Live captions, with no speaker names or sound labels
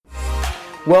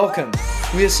Welcome.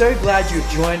 We are so glad you've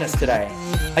joined us today.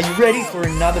 Are you ready for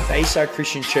another Bayside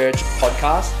Christian Church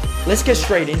podcast? Let's get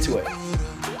straight into it.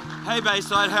 Hey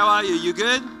Bayside, how are you? You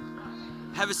good?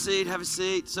 Have a seat, have a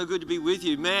seat. So good to be with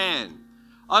you. Man,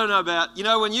 I don't know about,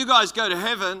 when you guys go to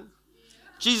heaven,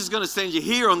 Jesus is going to send you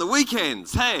here on the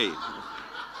weekends. Hey.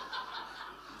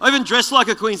 I even dressed like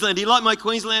a Queenslander. Do you like my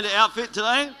Queenslander outfit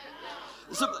today?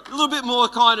 It's a little bit more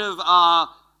kind of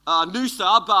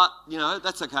noosa, but,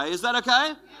 that's okay. Is that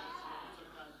okay?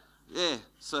 Yeah,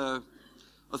 so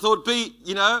I thought it'd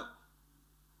be,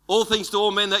 all things to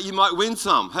all men that you might win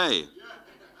some. Hey.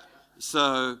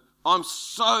 So I'm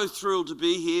so thrilled to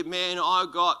be here. Man, I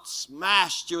got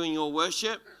smashed during your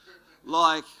worship.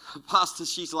 Like, Pastor,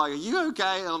 she's like, are you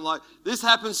okay? And I'm like, this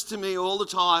happens to me all the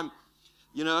time.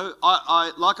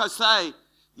 I like I say,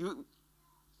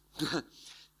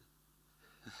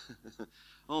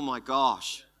 oh my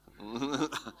gosh.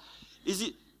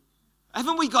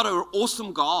 Haven't we got an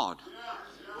awesome God?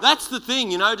 That's the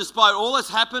thing, despite all that's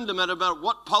happened, no matter about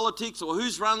what politics or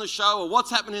who's run the show or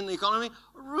what's happening in the economy,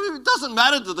 it doesn't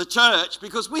matter to the church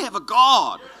because we have a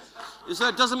God. So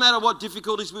it doesn't matter what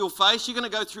difficulties we will face. You're going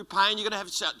to go through pain. You're going to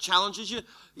have challenges.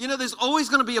 There's always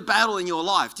going to be a battle in your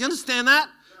life. Do you understand that?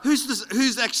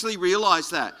 Who's actually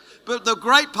realized that? But the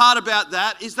great part about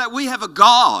that is that we have a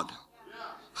God.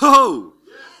 Oh!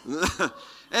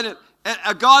 and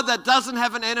a God that doesn't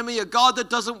have an enemy, a God that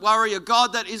doesn't worry, a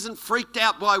God that isn't freaked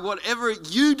out by whatever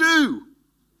you do.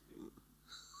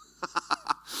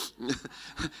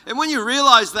 And when you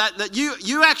realize that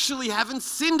you actually haven't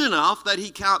sinned enough that he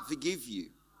can't forgive you.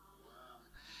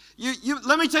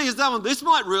 Let me tell you something, this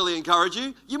might really encourage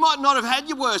you. You might not have had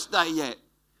your worst day yet.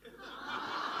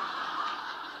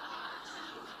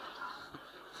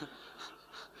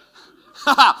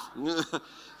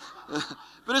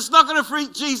 But it's not going to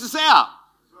freak Jesus out.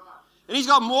 And he's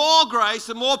got more grace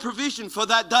and more provision for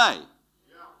that day.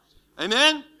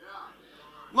 Amen? You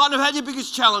might not have had your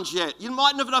biggest challenge yet. You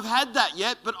might not have had that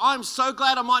yet, but I'm so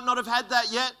glad I might not have had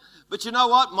that yet. But you know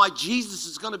what? My Jesus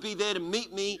is going to be there to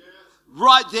meet me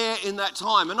right there in that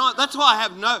time. And that's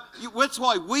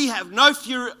why we have no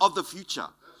fear of the future.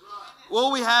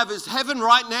 All we have is heaven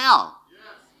right now.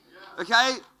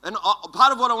 Okay? And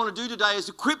part of what I want to do today is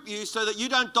equip you so that you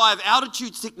don't die of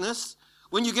altitude sickness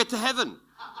when you get to heaven.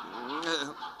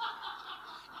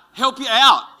 Help you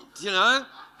out,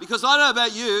 because I don't know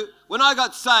about you, when I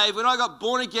got saved, when I got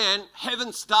born again,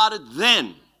 heaven started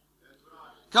then.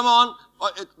 Come on.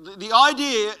 The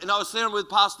idea, and I was saying with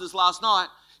pastors last night,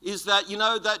 is that,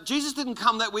 that Jesus didn't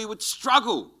come that we would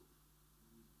struggle.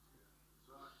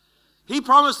 He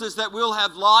promised us that we'll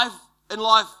have life and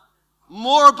life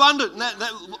more abundant. And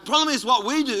the problem is what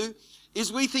we do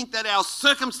is we think that our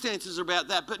circumstances are about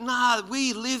that. But no,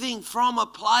 we living from a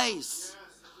place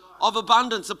of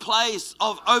abundance, a place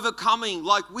of overcoming.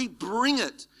 Like we bring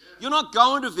it. You're not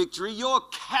going to victory, you're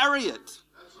carry it.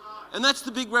 And that's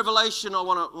the big revelation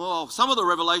some of the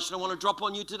revelation I want to drop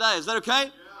on you today. Is that okay?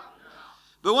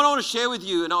 But what I want to share with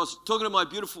you, and I was talking to my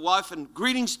beautiful wife, and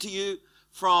greetings to you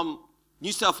from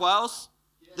New South Wales.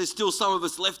 There's still some of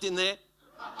us left in there.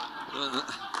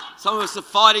 Some of us are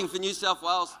fighting for New South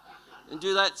Wales and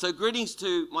do that. So greetings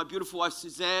to my beautiful wife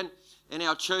Suzanne and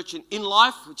our church in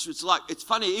Life, which was like, it's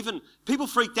funny, even people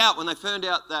freaked out when they found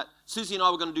out that Susie and I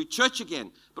were going to do church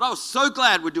again. But I was so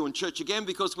glad we're doing church again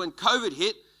because when COVID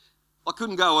hit, I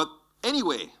couldn't go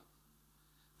anywhere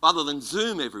other than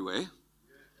Zoom everywhere.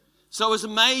 So it was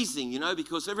amazing,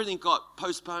 because everything got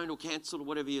postponed or cancelled or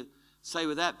whatever you say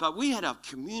with that. But we had our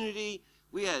community.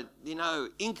 We had,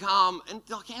 income, and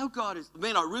like our God is,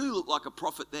 man, I really looked like a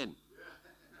prophet then.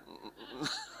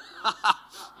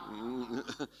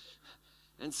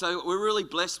 And so we're really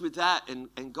blessed with that,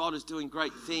 and God is doing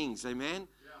great things, amen?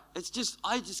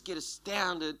 I just get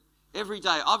astounded every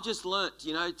day. I've just learnt,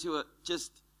 to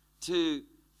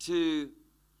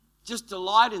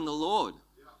delight in the Lord,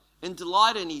 and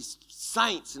delight in his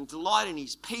saints, and delight in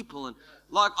his people. And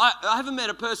like, I haven't met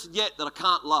a person yet that I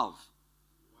can't love.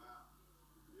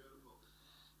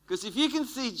 Because if you can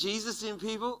see Jesus in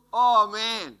people, oh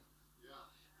man.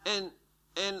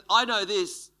 And I know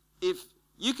this, if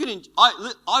you can,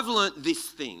 I've learned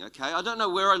this thing, okay? I don't know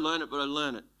where I learned it, but I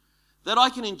learned it. That I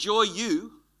can enjoy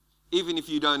you even if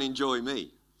you don't enjoy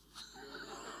me.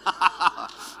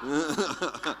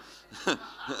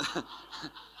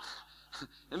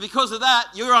 And because of that,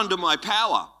 you're under my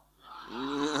power.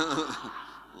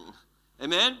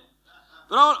 Amen?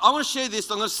 But I want to share this.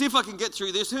 I'm going to see if I can get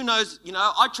through this. Who knows?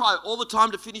 I try all the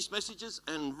time to finish messages,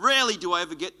 and rarely do I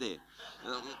ever get there.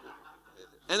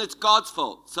 And it's God's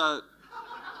fault. So,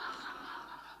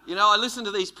 I listen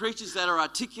to these preachers that are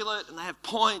articulate and they have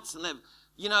points and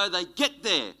they get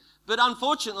there. But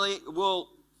unfortunately,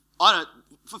 I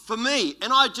don't, for me,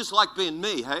 and I just like being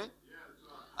me, hey?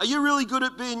 Are you really good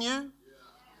at being you?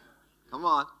 Come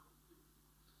on.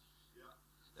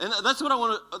 And that's what I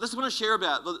want to share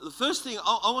about. The first thing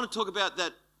I want to talk about,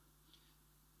 that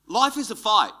life is a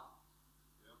fight.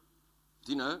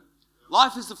 Do you know?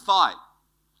 Life is a fight.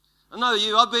 I know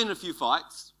you, I've been in a few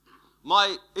fights.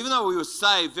 Even though we were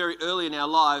saved very early in our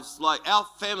lives, like our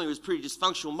family was pretty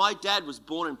dysfunctional. My dad was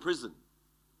born in prison.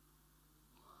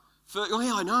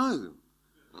 I know.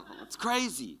 It's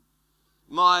crazy.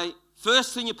 My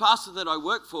first senior pastor that I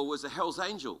worked for was a Hell's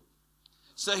Angel.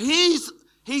 So he's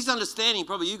understanding,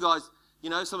 probably you guys,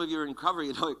 some of you are in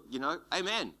recovery,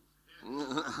 amen.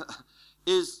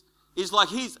 is like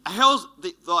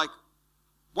like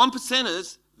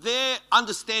 1%ers, their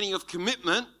understanding of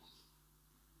commitment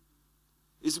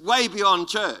is way beyond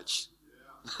church.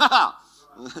 Yeah.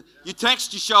 You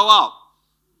text, you show up.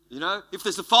 If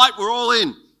there's a fight, we're all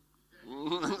in.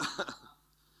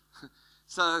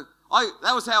 So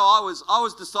that was how I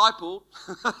was discipled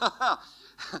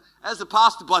as a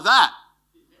pastor by that.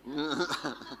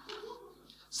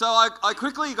 So I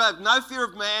quickly have no fear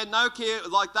of man, no care.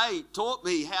 Like, they taught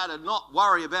me how to not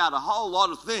worry about a whole lot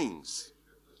of things.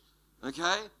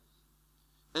 Okay?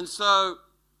 And so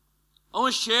I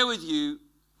want to share with you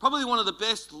probably one of the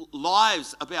best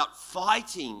lives about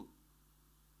fighting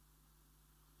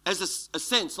as a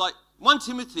sense. Like 1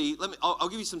 Timothy, I'll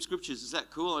give you some scriptures. Is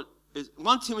that cool?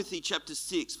 1 Timothy chapter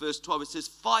 6, verse 12, it says,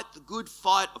 fight the good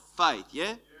fight of faith,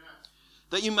 yeah?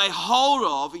 That you may hold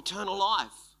of eternal life.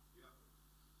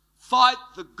 Fight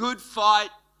the good fight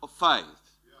of faith.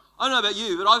 I don't know about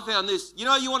you, but I found this. You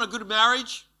want a good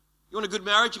marriage? You want a good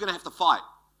marriage, you're going to have to fight.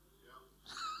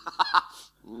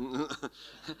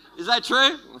 Is that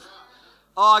true?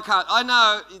 Oh, I can't. I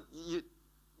know.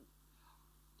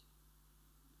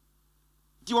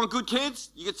 Do you want good kids?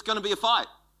 It's going to be a fight.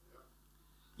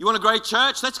 You want a great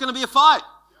church? That's going to be a fight.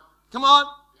 Come on.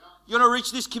 You want to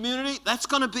reach this community? That's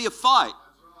going to be a fight.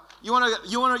 You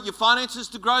want your finances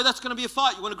to grow? That's going to be a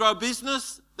fight. You want to grow a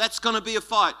business? That's going to be a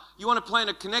fight. You want to plan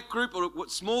a connect group or a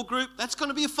small group? That's going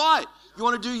to be a fight. You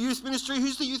want to do youth ministry?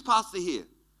 Who's the youth pastor here?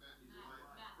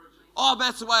 Oh,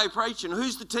 Matt's away preaching.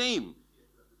 Who's the team?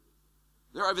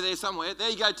 They're over there somewhere. There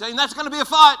you go, team. That's going to be a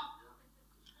fight.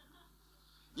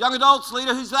 Young adults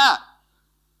leader, who's that?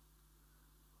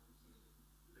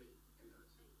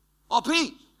 Oh,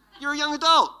 Pete, you're a young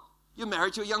adult. You're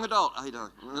married to a young adult. How you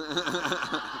doing?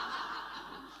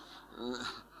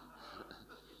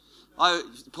 I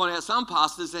point out some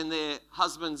pastors and their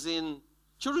husbands in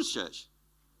children's church.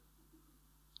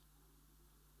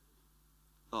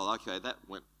 Oh, okay, that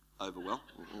went over well.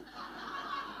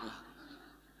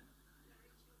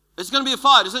 It's going to be a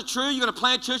fight. Is it true? You're going to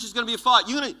plant church, it's going to be a fight.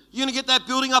 You're going to get that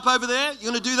building up over there?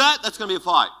 You're going to do that? That's going to be a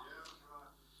fight.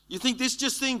 You think this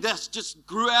thing that just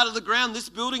grew out of the ground, this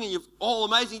building, and you're all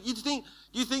amazing? You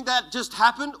think that just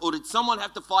happened, or did someone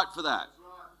have to fight for that?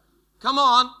 Come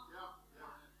on.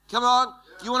 Come on.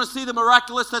 You want to see the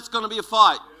miraculous? That's going to be a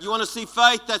fight. You want to see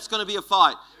faith? That's going to be a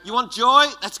fight. You want joy?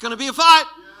 That's going to be a fight.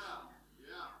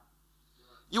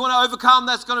 You want to overcome?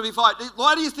 That's going to be a fight.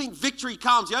 Why do you think victory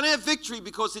comes? You only have victory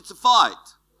because it's a fight.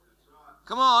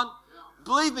 Come on.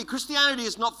 Believe me, Christianity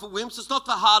is not for wimps. It's not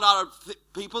for hard-hearted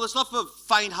people. It's not for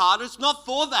faint-hearted. It's not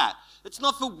for that. It's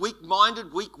not for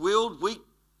weak-minded, weak-willed,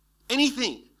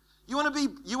 anything. You want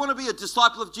to be a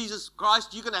disciple of Jesus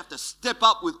Christ, you're going to have to step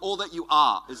up with all that you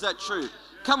are. Is that true?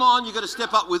 Come on, you've got to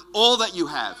step up with all that you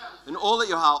have and all that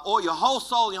you are, all your whole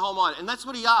soul and your whole mind. And that's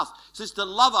what he asks. He says to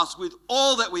love us with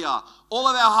all that we are. All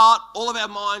of our heart, all of our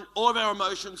mind, all of our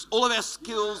emotions, all of our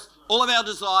skills, all of our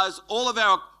desires, all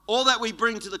that we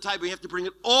bring to the table. You have to bring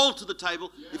it all to the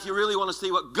table if you really want to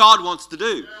see what God wants to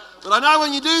do. But I know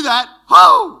when you do that,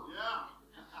 whoo!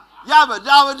 Yabba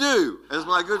dabba do, as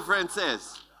my good friend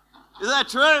says. Is that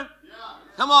true?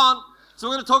 Come on. So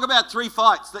we're going to talk about 3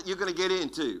 fights that you're going to get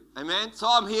into. Amen? So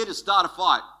I'm here to start a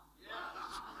fight.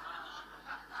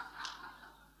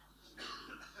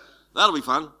 That'll be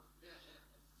fun.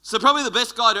 So probably the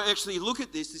best guy to actually look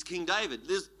at this is King David.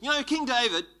 King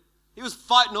David, he was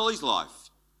fighting all his life.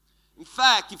 In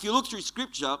fact, if you look through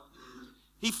Scripture,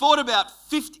 he fought about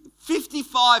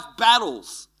 55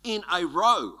 battles in a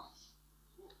row.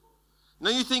 Now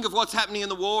you think of what's happening in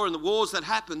the war and the wars that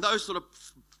happen, those sort of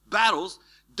battles.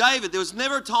 David, there was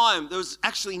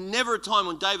actually never a time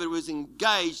when David was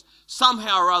engaged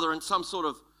somehow or other in some sort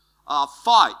of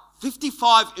fight.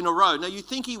 55 in a row. Now you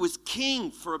think he was king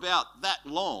for about that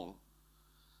long,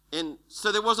 And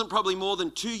so there wasn't probably more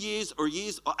than 2 years or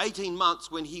 18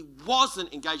 months when he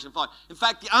wasn't engaged in a fight. In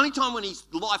fact, the only time when his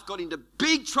life got into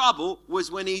big trouble was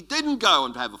when he didn't go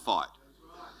and have a fight.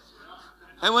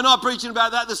 And we're not preaching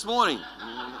about that this morning.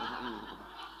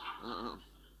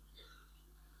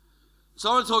 So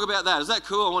I want to talk about that. Is that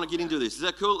cool? I want to get into this. Is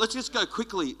that cool? Let's just go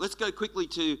quickly. Let's go quickly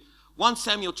to 1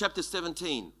 Samuel chapter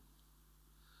 17.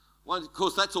 Of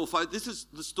course, that's all, folks. This is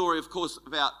the story, of course,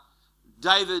 about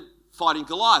David fighting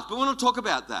Goliath. But we want to talk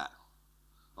about that.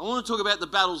 I want to talk about the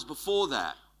battles before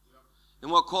that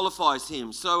and what qualifies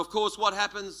him. So, of course, what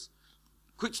happens?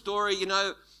 Quick story,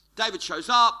 David shows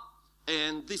up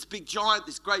and this big giant,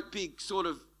 this great big sort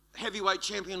of heavyweight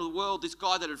champion of the world, this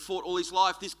guy that had fought all his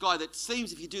life, this guy that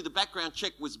seems, if you do the background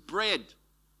check, was bred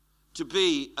to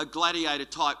be a gladiator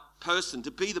type person,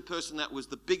 to be the person that was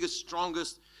the biggest,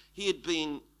 strongest. He had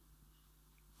been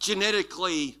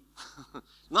genetically,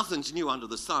 nothing's new under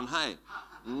the sun, hey?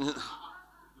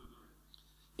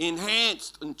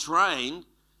 Enhanced and trained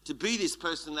to be this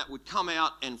person that would come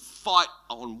out and fight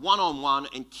on one-on-one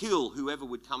and kill whoever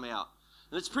would come out.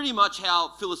 And it's pretty much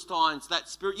how Philistines, that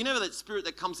spirit, that spirit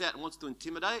that comes out and wants to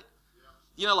intimidate?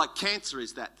 Yeah. Like cancer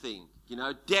is that thing.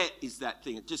 Debt is that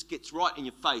thing. It just gets right in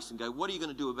your face and go, what are you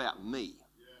going to do about me?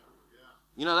 Yeah.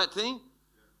 You know that thing?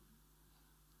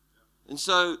 And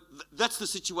so that's the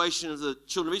situation of the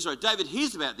children of Israel. David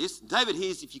hears about this. David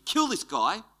hears if you kill this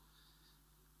guy,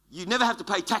 you never have to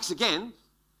pay tax again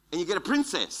and you get a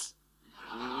princess.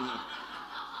 I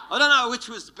don't know which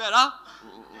was better.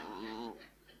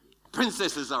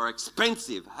 Princesses are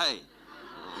expensive, hey.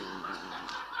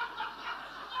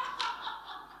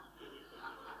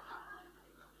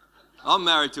 I'm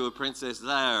married to a princess. They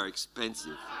are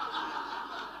expensive.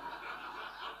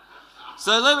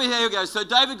 So here we go. So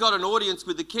David got an audience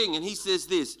with the king and he says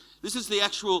this. This is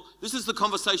the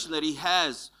conversation that he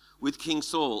has with King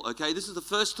Saul, okay? This is the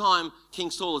first time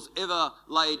King Saul has ever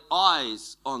laid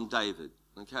eyes on David,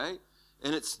 okay?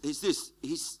 And it's this.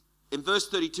 In verse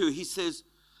 32, he says,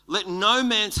 let no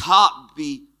man's heart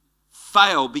be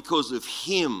fail because of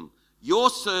him. Your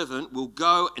servant will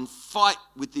go and fight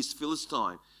with this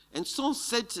Philistine. And Saul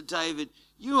said to David,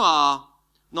 you are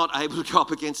not able to go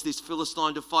up against this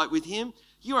Philistine to fight with him.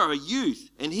 You are a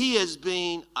youth, and he has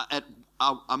been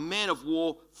a man of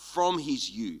war from his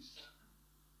youth.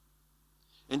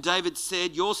 And David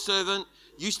said, your servant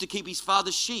used to keep his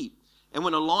father's sheep. And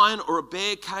when a lion or a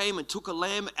bear came and took a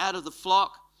lamb out of the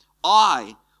flock,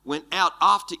 I went out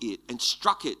after it and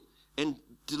struck it and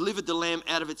delivered the lamb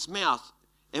out of its mouth.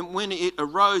 And when it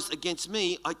arose against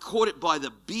me, I caught it by the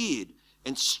beard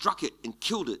and struck it and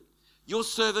killed it. Your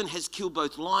servant has killed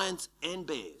both lions and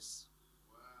bears.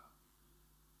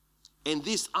 Wow. And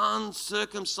this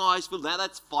uncircumcised, now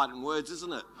that's fighting words,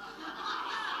 isn't it?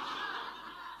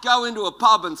 Go into a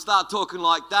pub and start talking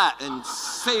like that and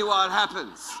see what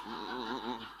happens.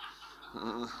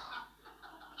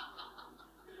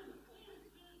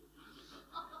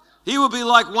 He will be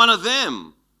like one of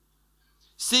them,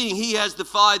 seeing he has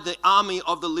defied the army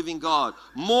of the living God.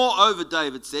 Moreover,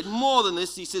 David said, more than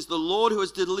this, he says, the Lord who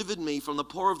has delivered me from the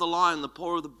paw of the lion, the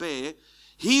paw of the bear,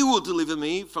 he will deliver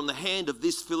me from the hand of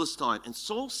this Philistine. And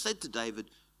Saul said to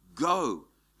David, go,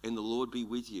 and the Lord be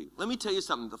with you. Let me tell you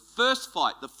something. The first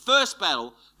fight, the first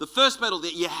battle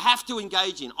that you have to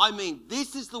engage in,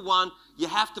 this is the one you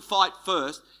have to fight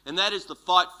first, and that is the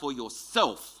fight for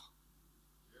yourself.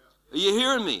 Are you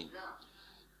hearing me? Yeah.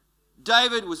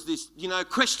 David was this,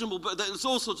 questionable, but there's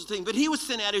all sorts of things. But he was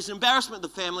sent out as an embarrassment to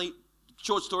the family,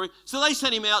 short story. So they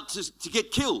sent him out to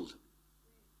get killed.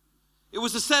 It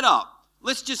was a setup.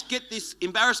 Let's just get this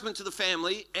embarrassment to the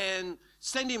family and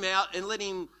send him out and let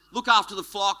him look after the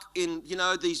flock in,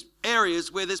 these areas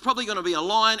where there's probably going to be a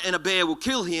lion and a bear will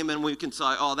kill him and we can say,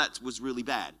 oh, that was really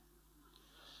bad.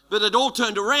 But it all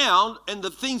turned around and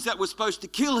the things that were supposed to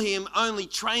kill him only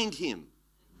trained him.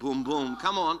 Boom, boom,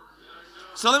 come on.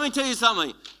 So let me tell you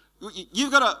something.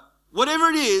 You've got to, whatever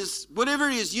it is,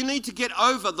 you need to get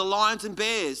over the lions and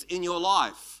bears in your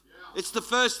life. It's the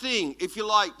first thing. If you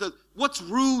like, what's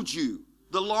ruled you?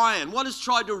 The lion. What has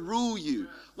tried to rule you?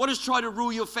 What has tried to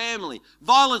rule your family?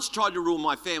 Violence tried to rule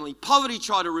my family. Poverty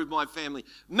tried to rule my family.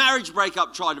 Marriage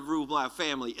breakup tried to rule my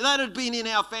family. That had been in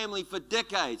our family for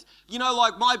decades.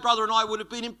 Like my brother and I would have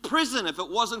been in prison if it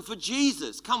wasn't for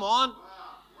Jesus. Come on.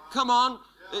 Come on.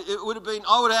 It would have been,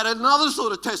 I would have had another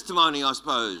sort of testimony, I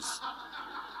suppose.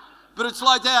 But it's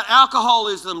like that,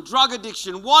 alcoholism, drug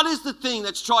addiction. What is the thing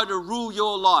that's tried to rule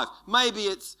your life? Maybe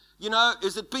it's,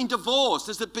 has it been divorce?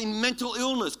 Has it been mental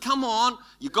illness? Come on,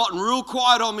 you've gotten real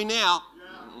quiet on me now.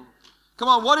 Yeah. Come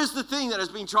on, what is the thing that has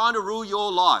been trying to rule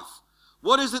your life?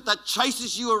 What is it that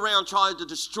chases you around trying to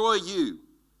destroy you?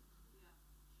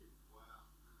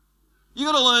 You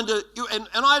got to learn to, and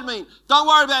I mean, don't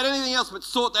worry about anything else, but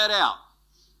sort that out.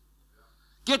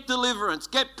 Get deliverance,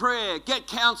 get prayer, get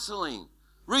counseling,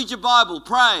 read your Bible,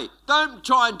 pray. Don't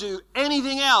try and do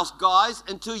anything else, guys,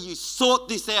 until you sort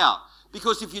this out.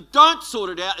 Because if you don't sort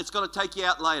it out, it's going to take you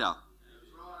out later.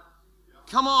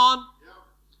 Come on.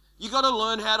 You got to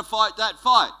learn how to fight that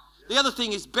fight. The other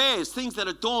thing is bears, things that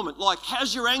are dormant, like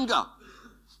how's your anger?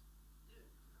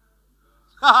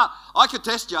 I could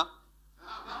test you.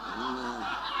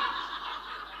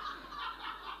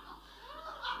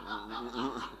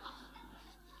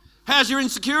 How's your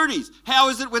insecurities? How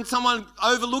is it when someone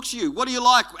overlooks you? What do you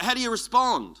like? How do you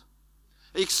respond?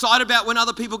 Are you excited about when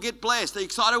other people get blessed? Are you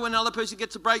excited when another person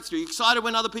gets a breakthrough? Are you excited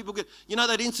when other people get,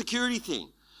 that insecurity thing?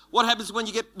 What happens when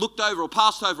you get looked over or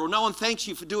passed over or no one thanks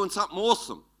you for doing something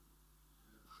awesome?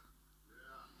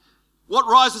 What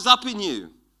rises up in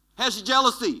you? How's your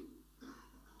jealousy?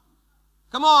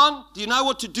 Come on. Do you know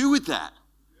what to do with that?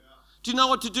 Do you know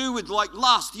what to do with like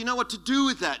lust? Do you know what to do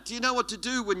with that? Do you know what to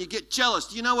do when you get jealous?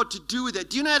 Do you know what to do with that?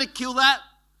 Do you know how to kill that?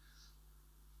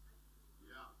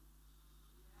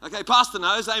 Yeah. Okay, Pastor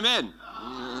knows, amen.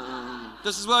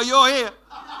 This is why you're here.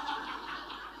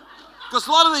 Because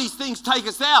a lot of these things take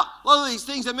us out. A lot of these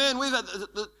things, amen, we've had,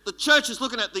 the church is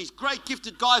looking at these great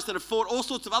gifted guys that have fought all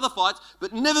sorts of other fights,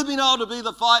 but never been able to be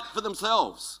the fight for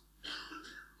themselves.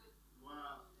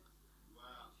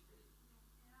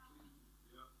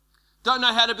 Don't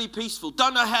know how to be peaceful.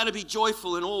 Don't know how to be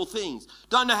joyful in all things.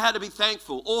 Don't know how to be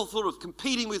thankful. All sort of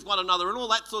competing with one another and all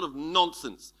that sort of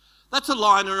nonsense. That's a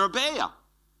lion and a bear. Yeah.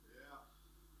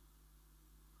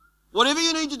 Whatever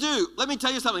you need to do, let me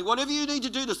tell you something. Whatever you need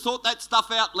to do to sort that stuff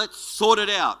out, let's sort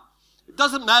it out. It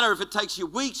doesn't matter if it takes you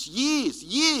weeks,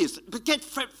 years, but get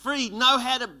free. Know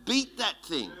how to beat that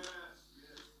thing.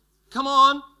 Come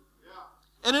on.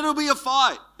 Yeah. And it'll be a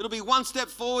fight. It'll be one step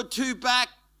forward, two back.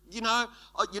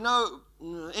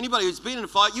 Anybody who's been in a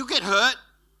fight, you get hurt.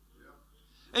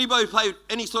 Anybody who played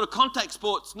any sort of contact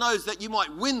sports knows that you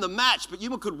might win the match, but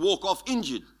you could walk off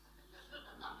injured.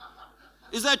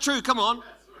 Is that true? Come on.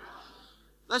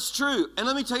 That's true. And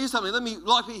let me tell you something. Let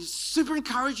me super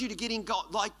encourage you to get in God.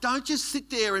 Don't just sit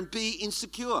there and be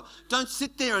insecure. Don't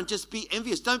sit there and just be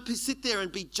envious. Don't sit there and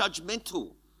be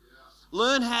judgmental.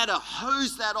 Learn how to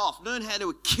hose that off. Learn how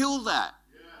to kill that.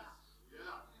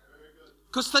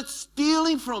 Because that's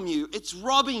stealing from you. It's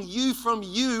robbing you from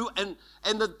you, and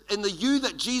the you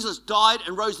that Jesus died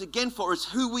and rose again for is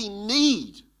who we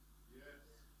need.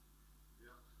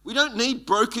 We don't need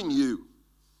broken you.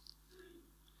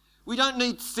 We don't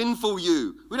need sinful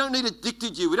you. We don't need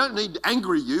addicted you. We don't need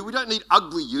angry you. We don't need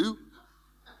ugly you.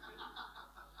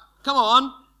 Come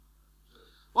on.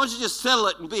 Why don't you just settle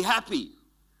it and be happy?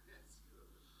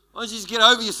 Why don't you just get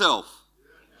over yourself?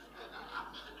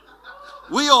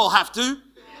 We all have to.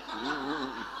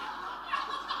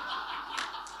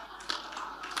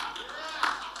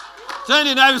 Turn to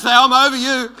your neighbour and say, I'm over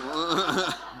you.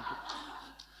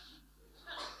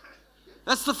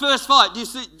 That's the first fight. Do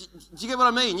you get what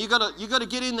I mean? You got to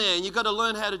get in there and you got to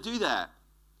learn how to do that.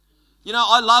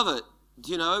 I love it.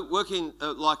 Working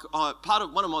part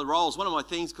of one of my roles, one of my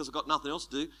things, because I've got nothing else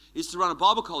to do, is to run a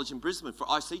Bible college in Brisbane for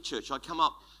IC Church. I come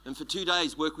up and for 2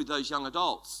 days work with those young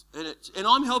adults. And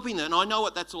I'm helping them, and I know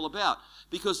what that's all about,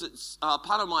 because it's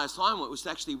part of my assignment was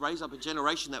to actually raise up a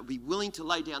generation that would be willing to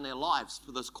lay down their lives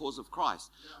for this cause of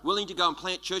Christ, willing to go and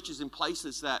plant churches in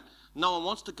places that no one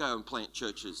wants to go and plant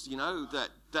churches,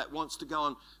 that wants to go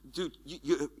and do.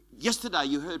 Yesterday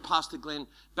you heard Pastor Glenn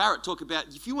Barrett talk about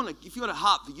if you want a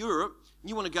heart for Europe,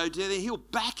 you want to go there, he'll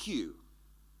back you.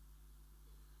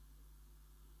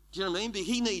 Do you know what I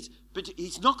mean? But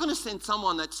he's not going to send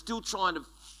someone that's still trying to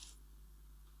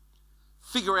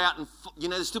figure out and,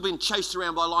 they're still being chased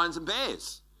around by lions and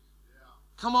bears. Yeah.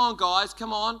 Come on, guys,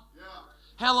 come on. Yeah.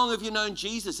 How long have you known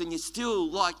Jesus and you're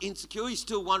still insecure? You're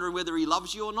still wondering whether he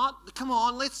loves you or not? Come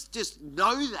on, let's just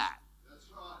know that. That's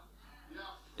right.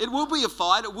 Yeah. It will be a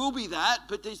fight, it will be that,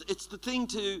 but it's the thing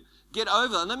to get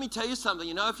over. And let me tell you something,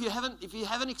 if you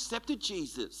haven't accepted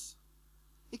Jesus,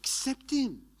 accept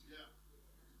him.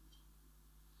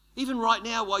 Even right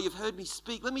now, while you've heard me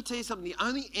speak, let me tell you something. The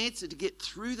only answer to get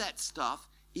through that stuff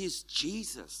is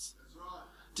Jesus. That's right.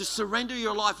 To surrender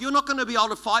your life. You're not going to be able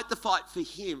to fight the fight for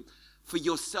him, for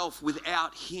yourself,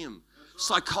 without him. Right.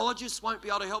 Psychologists won't be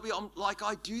able to help you.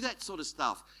 I do that sort of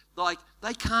stuff.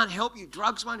 They can't help you.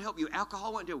 Drugs won't help you.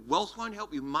 Alcohol won't help you. Wealth won't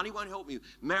help you. Money won't help you.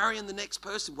 Marrying the next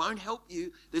person won't help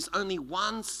you. There's only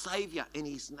one Savior, and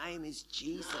his name is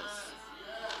Jesus. Yes.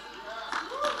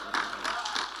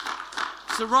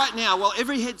 So right now, while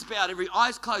every head's bowed, every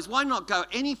eye's closed, why not go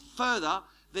any further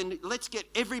than let's get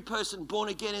every person born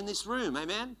again in this room,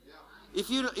 amen?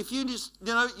 If you just,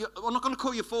 I'm not going to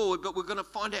call you forward, but we're going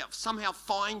to somehow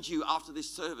find you after this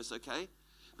service, okay?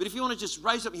 But if you want to just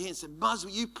raise up your hand and say, Muzz,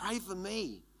 will you pray for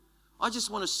me? I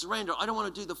just want to surrender. I don't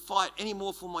want to do the fight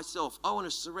anymore for myself. I want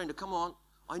to surrender. Come on.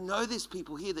 I know there's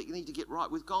people here that need to get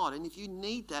right with God. And if you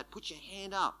need that, put your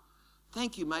hand up.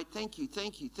 Thank you, mate. Thank you,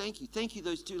 thank you, thank you. Thank you,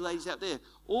 those two ladies out there.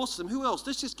 Awesome. Who else?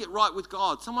 Let's just get right with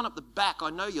God. Someone up the back. I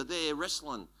know you're there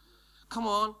wrestling. Come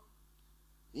on.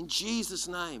 In Jesus'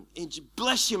 name.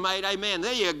 Bless you, mate. Amen.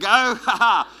 There you go.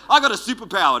 I got a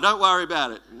superpower. Don't worry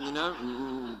about it.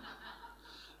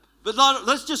 But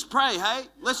let's just pray, hey?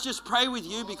 Let's just pray with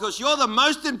you because you're the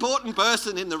most important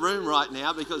person in the room right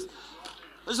now because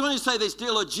I just want you to say this,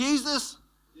 dear Lord Jesus,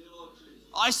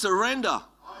 I surrender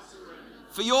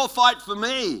for your fight for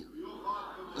me.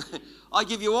 I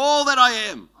give you all that I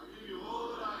am.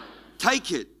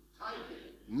 Take it.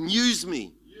 Use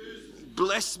me.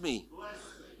 Bless me.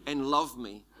 And love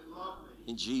me.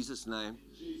 In Jesus' name.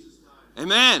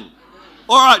 Amen.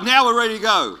 All right, now we're ready to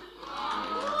go.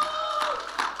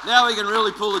 Now we can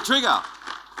really pull the trigger.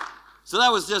 So that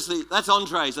was that's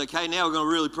entrees, okay? Now we're going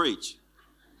to really preach.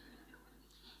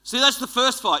 See, that's the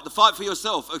first fight, the fight for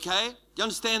yourself, okay? Do you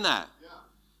understand that? Yeah.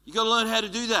 You've got to learn how to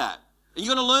do that. And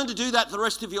you're going to learn to do that the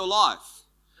rest of your life.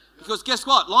 Because guess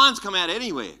what? Lions come out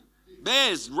anywhere.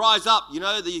 Bears rise up, you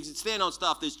can stand on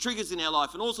stuff. There's triggers in our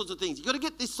life and all sorts of things. You've got to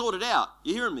get this sorted out.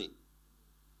 You hearing me?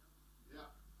 Yeah.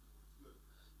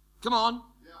 Come on.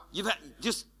 Yeah.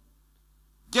 Just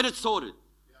get it sorted.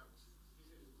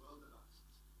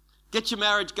 Get your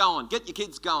marriage going. Get your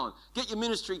kids going. Get your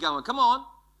ministry going. Come on.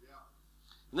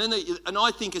 Yeah. And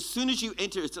I think as soon as you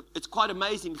enter, it's quite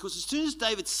amazing because as soon as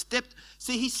David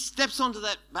he steps onto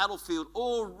that battlefield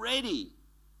already,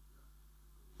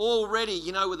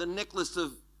 with a necklace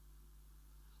of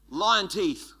lion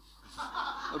teeth,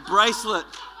 a bracelet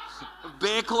of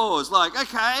bear claws. Like,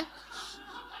 okay,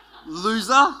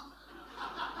 loser.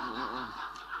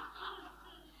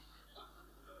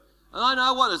 And I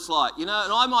know what it's like, and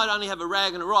I might only have a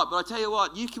rag and a rock, but I tell you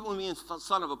what, you put me in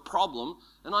front of a problem,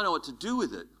 and I know what to do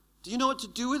with it. Do you know what to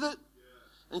do with it?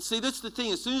 Yeah. And see, that's the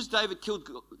thing. As soon as David killed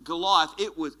Goliath,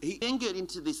 he then get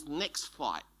into this next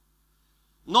fight,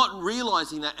 not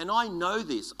realizing that. And I know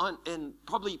this, and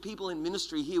probably people in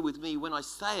ministry here with me, when I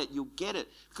say it, you'll get it.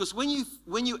 Because when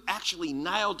you actually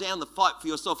nail down the fight for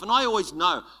yourself, and I always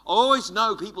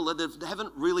know people that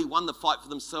haven't really won the fight for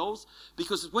themselves,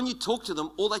 because when you talk to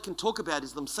them, all they can talk about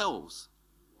is themselves.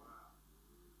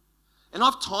 And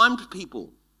I've timed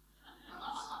people.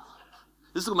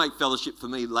 This will make fellowship for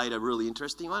me later really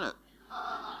interesting, won't it?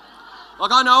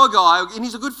 Like I know a guy, and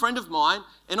he's a good friend of mine,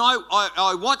 and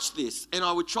I watched this, and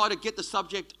I would try to get the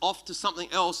subject off to something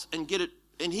else and get it,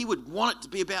 and he would want it to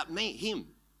be about him.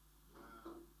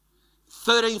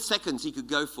 13 seconds he could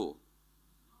go for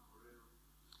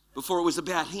before it was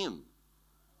about him.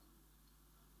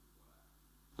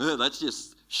 That's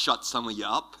just shut some of you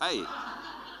up, hey.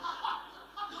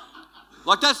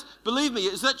 Believe me,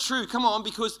 is that true? Come on,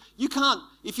 because you can't,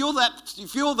 if you're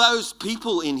those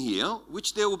people in here,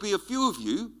 which there will be a few of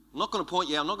you, I'm not going to point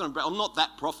you out, I'm not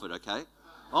that prophet, okay?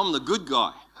 I'm the good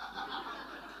guy.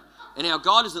 And our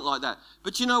God isn't like that.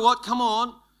 But you know what? Come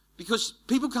on, because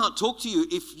people can't talk to you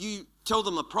if you tell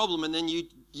them a problem and then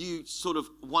you sort of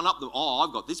one up them,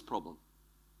 I've got this problem.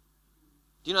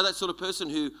 Do you know that sort of person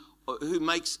who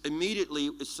makes immediately,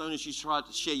 as soon as you try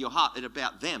to share your heart, it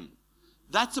about them?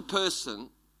 That's a person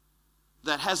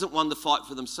that hasn't won the fight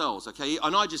for themselves, okay?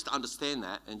 And I just understand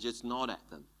that and just nod at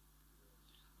them.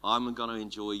 I'm going to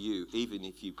enjoy you, even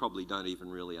if you probably don't even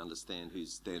really understand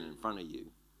who's standing in front of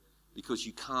you, because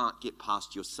you can't get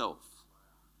past yourself.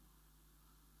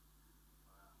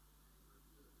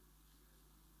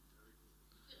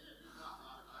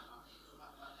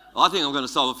 I think I'm going to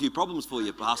solve a few problems for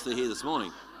you, Pastor, here this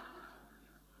morning.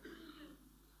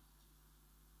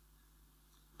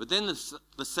 But then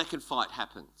the second fight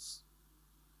happens.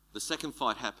 The second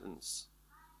fight happens.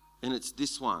 And it's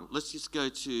this one. Let's just go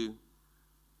to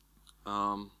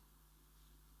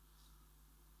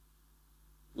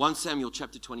 1 Samuel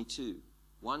chapter 22.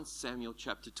 1 Samuel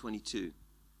chapter 22.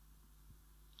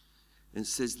 And it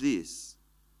says this.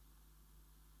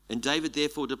 And David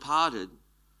therefore departed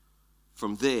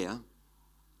from there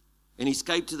and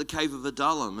escaped to the cave of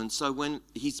Adullam. And so when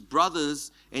his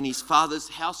brothers and his father's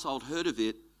household heard of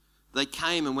it, they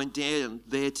came and went down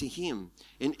there to him.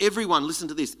 And everyone, listen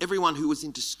to this, everyone who was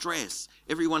in distress,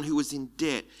 everyone who was in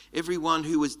debt, everyone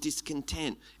who was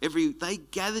discontent, they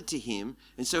gathered to him,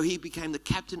 and so he became the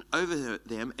captain over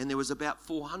them, and there was about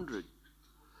 400.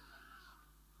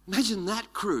 Imagine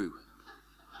that crew.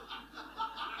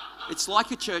 It's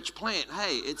like a church plant.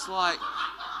 Hey, it's like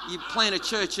you plant a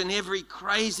church and every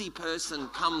crazy person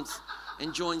comes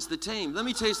and joins the team. Let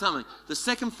me tell you something. The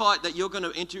second fight that you're going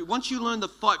to enter, once you learn the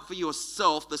fight for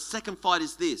yourself, the second fight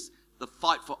is this, the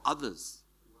fight for others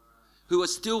who are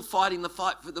still fighting the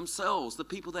fight for themselves, the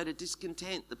people that are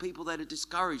discontent, the people that are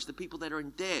discouraged, the people that are in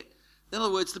debt. In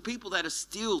other words, the people that are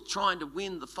still trying to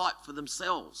win the fight for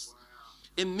themselves.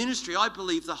 In ministry, I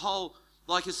believe the whole,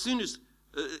 like as soon as,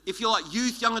 if you're like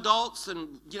youth, young adults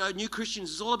and, new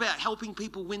Christians, it's all about helping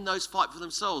people win those fight for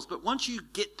themselves. But once you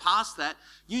get past that,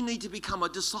 you need to become a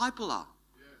discipler.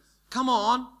 Yes. Come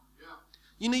on. Yeah.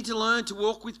 You need to learn to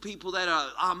walk with people that are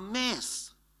a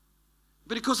mess.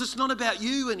 But because it's not about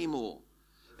you anymore.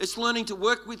 It's learning to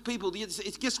work with people.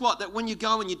 It's guess what? That when you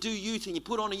go and you do youth and you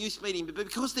put on a youth meeting, but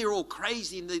because they're all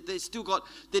crazy and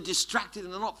they're distracted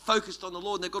and they're not focused on the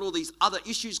Lord and they've got all these other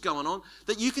issues going on,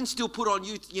 that you can still put on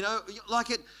youth,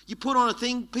 you put on a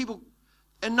thing, people,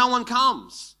 and no one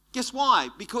comes. Guess why?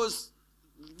 Because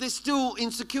they're still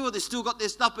insecure. They've still got their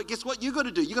stuff. But guess what you got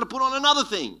to do? You got to put on another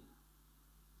thing.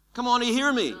 Come on, are you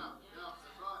hearing me? Yeah,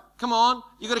 come on.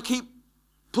 You got to keep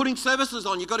putting services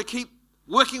on. You got to keep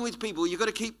working with people. You've got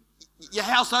to keep your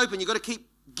house open. You've got to keep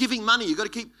giving money. You've got to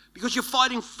keep, because you're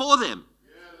fighting for them.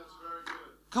 Yeah, that's very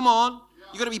good. Come on. Yeah.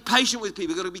 You've got to be patient with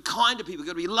people. You've got to be kind to people. You've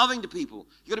got to be loving to people.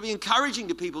 You've got to be encouraging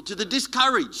to people, to the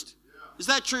discouraged. Yeah. Is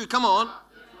that true? Come on. Yeah.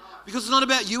 Because it's not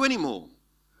about you anymore.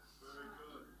 That's very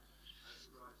good.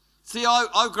 That's See, right.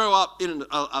 I grew up in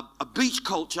a beach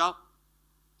culture.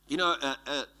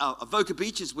 Avoca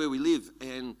Beach is where we live,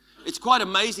 and it's quite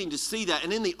amazing to see that.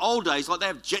 And in the old days, like they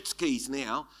have jet skis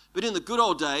now, but in the good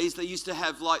old days, they used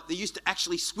to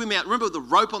actually swim out. Remember the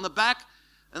rope on the back?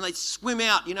 And they'd swim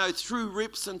out, through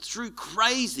rips and through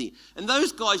crazy. And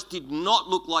those guys did not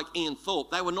look like Ian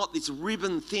Thorpe. They were not this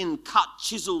ribbon-thin, cut,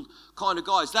 chiseled kind of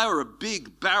guys. They were a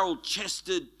big,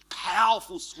 barrel-chested,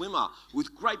 powerful swimmer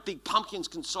with great big pumpkins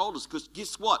and shoulders, because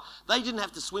guess what? They didn't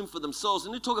have to swim for themselves.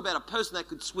 And you talk about a person that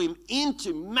could swim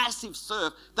into massive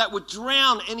surf that would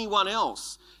drown anyone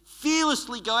else.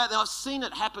 Fearlessly go out there. I've seen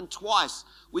it happen twice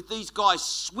with these guys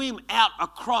swim out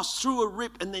across through a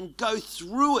rip and then go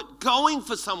through it, going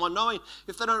for someone, knowing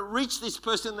if they don't reach this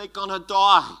person, they're going to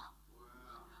die. Wow.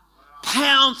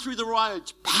 Pound through the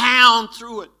roads, pound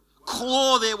through it.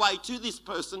 Claw their way to this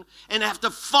person and have to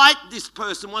fight this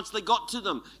person once they got to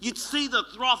them. You'd see the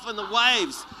froth and the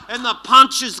waves and the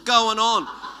punches going on,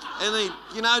 and they,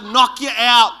 knock you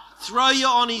out, throw you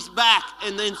on his back,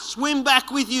 and then swim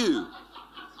back with you.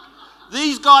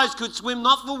 These guys could swim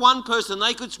not for one person,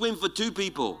 they could swim for two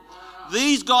people.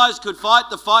 These guys could fight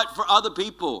the fight for other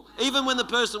people, even when the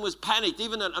person was panicked.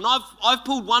 And I've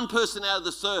pulled one person out of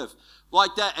the surf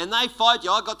like that, and they fight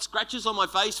you. I got scratches on my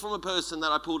face from a person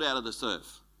that I pulled out of the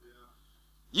surf.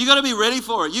 Yeah. You got to be ready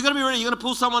for it. You got to be ready. You're going to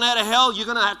pull someone out of hell. You're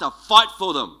going to have to fight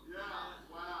for them. Yeah.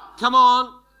 Wow. Come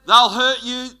on. They'll hurt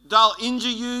you. They'll injure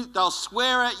you. They'll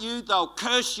swear at you. They'll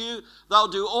curse you. They'll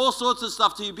do all sorts of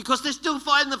stuff to you because they're still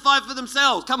fighting the fight for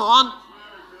themselves. Come on.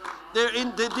 They're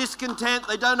discontent.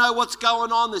 They don't know what's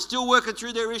going on. They're still working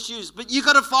through their issues. But you've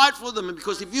got to fight for them,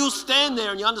 because if you'll stand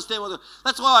there and you understand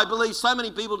that's why I believe so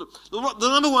many people do. The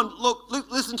number one, look,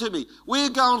 listen to me. We're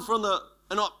going from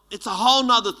it's a whole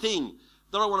nother thing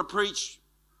that I want to preach.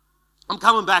 I'm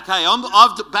coming back. Hey,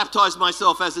 I've baptized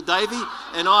myself as a Davey,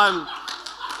 and I'm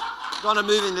going to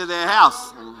move into their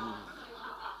house.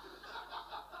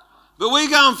 But we're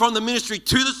going from the ministry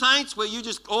to the saints, where you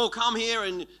just all come here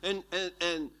and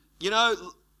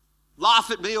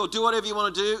laugh at me or do whatever you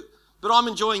want to do. But I'm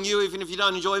enjoying you even if you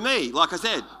don't enjoy me, like I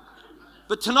said.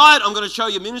 But tonight I'm going to show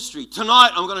you ministry. Tonight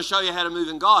I'm going to show you how to move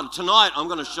in God. Tonight I'm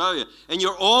going to show you. And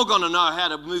you're all going to know how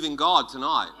to move in God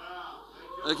tonight.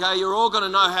 Okay, you're all going to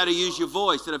know how to use your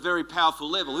voice at a very powerful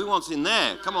level. Who wants in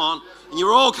there? Come on. And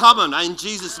you're all coming in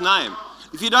Jesus' name.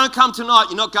 If you don't come tonight,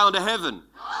 you're not going to heaven.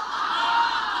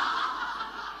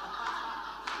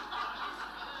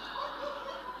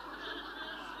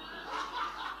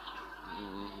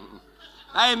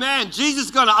 Amen. Jesus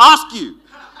is going to ask you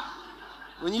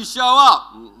when you show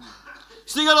up.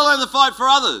 So you got to learn to fight for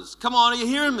others. Come on, are you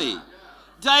hearing me?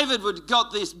 David would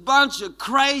got this bunch of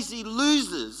crazy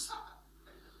losers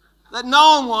that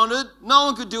no one wanted, no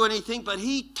one could do anything, but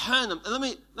he turned them.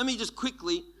 And let me just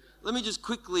quickly,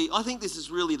 I think this is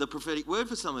really the prophetic word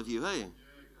for some of you, hey?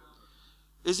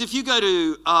 is if you go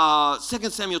to 2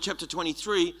 Samuel chapter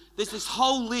 23, there's this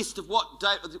whole list of what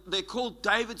they're called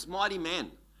David's mighty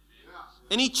men.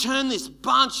 And he turned this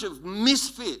bunch of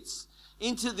misfits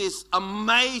into this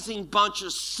amazing bunch of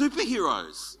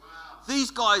superheroes. Wow.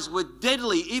 These guys were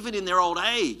deadly even in their old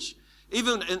age.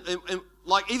 Even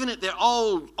at their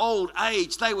old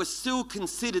age, they were still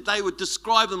considered, they would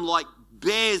describe them like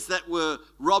bears that were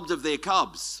robbed of their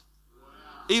cubs. Wow.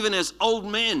 Even as old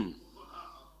men. Wow.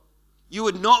 You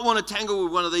would not want to tangle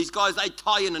with one of these guys. They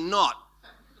tie you in a knot.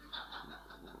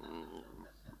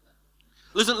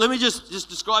 Listen, let me just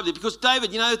describe it. Because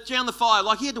David, around the fire,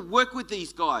 he had to work with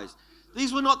these guys.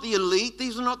 These were not the elite.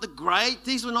 These were not the great.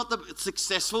 These were not the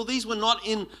successful. These were not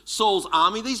in Saul's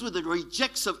army. These were the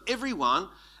rejects of everyone.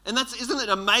 And isn't it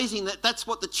amazing that that's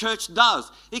what the church does?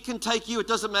 It can take you, it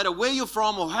doesn't matter where you're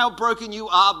from or how broken you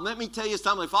are. Let me tell you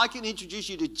something. If I can introduce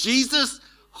you to Jesus,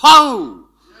 ho!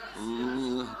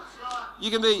 Yes.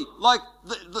 You can be like,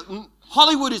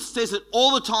 Hollywood says it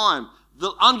all the time.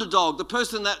 The underdog, the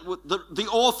person the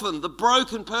orphan, the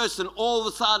broken person, all of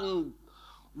a sudden,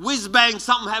 whiz bang,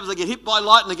 something happens. They get hit by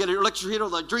lightning, they get electrocuted, or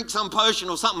they drink some potion,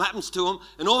 or something happens to them,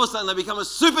 and all of a sudden they become a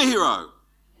superhero. Wow.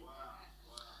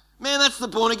 Man, that's the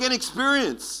born again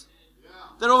experience. Yeah.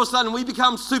 That all of a sudden we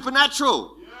become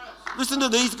supernatural. Yes. Listen to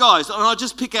these guys, and I'll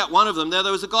just pick out one of them. Now,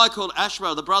 there was a guy called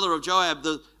Ashbel, the brother of Joab.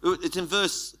 It's in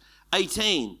verse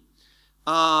 18.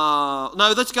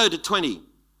 No, let's go to 20.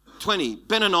 20,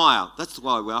 Benaniah. That's the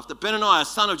guy we're after. Benaniah,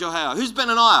 son of Jehoiada. Who's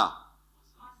Benaniah?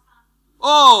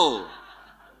 Oh,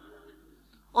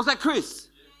 was that Chris?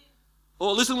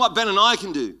 Oh, listen what Benaniah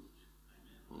can do.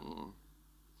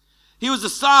 He was the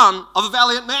son of a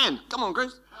valiant man. Come on,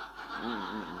 Chris.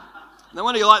 No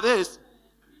wonder you like this.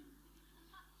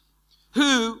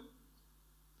 Who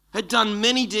had done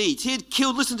many deeds. He had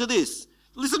killed, listen to this.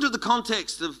 Listen to the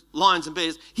context of lions and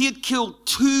bears. He had killed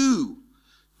two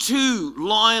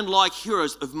lion-like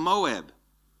heroes of Moab.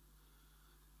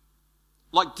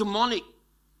 Like demonic,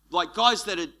 like guys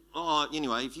that had,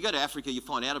 anyway, if you go to Africa, you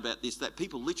find out about this, that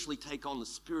people literally take on the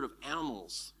spirit of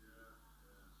animals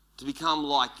to become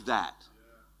like that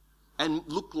and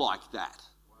look like that.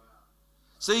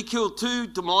 So he killed two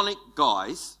demonic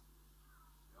guys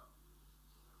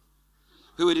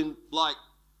who had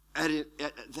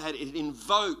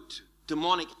invoked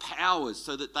demonic powers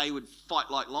so that they would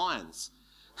fight like lions.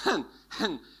 And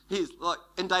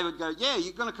David would go, yeah,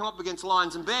 you're going to come up against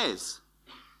lions and bears.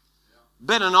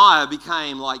 Yeah. Benaniah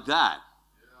became like that.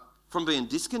 Yeah. From being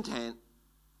discontent,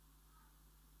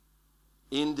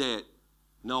 in debt,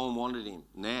 no one wanted him.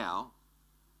 Now,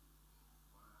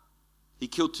 he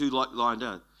killed two lion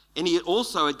down. And he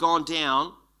also had gone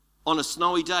down on a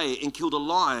snowy day and killed a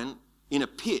lion in a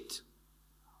pit.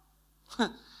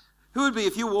 Who would be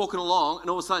if you're walking along and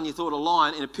all of a sudden you thought a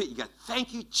lion in a pit, you go,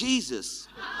 thank you, Jesus.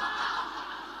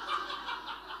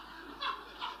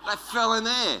 That fell in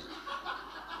there.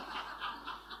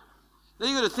 Then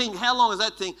you got to think, how long is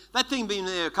that thing? That thing been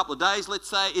there a couple of days, let's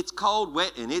say. It's cold,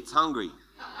 wet, and it's hungry.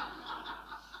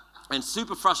 And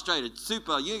super frustrated,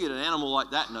 you get an animal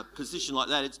like that in a position like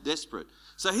that, it's desperate.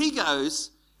 So he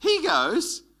goes,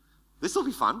 this will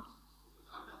be fun.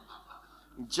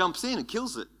 He jumps in and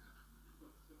kills it.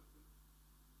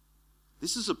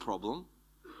 This is a problem.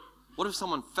 What if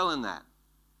someone fell in that?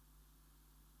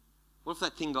 What if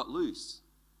that thing got loose?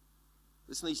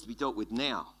 This needs to be dealt with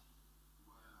now.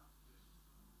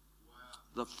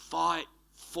 The fight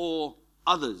for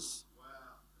others.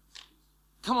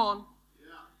 Come on.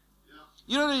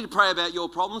 You don't need to pray about your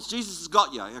problems. Jesus has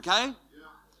got you, okay?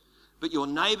 But your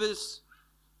neighbours,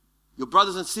 your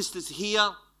brothers and sisters here,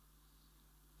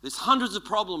 there's hundreds of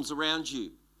problems around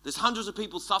you. There's hundreds of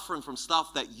people suffering from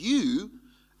stuff that you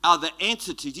are the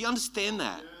answer to. Do you understand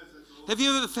that? Yes, have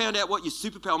you ever found out what your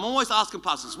superpower? I'm always asking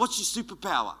pastors, what's your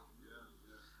superpower?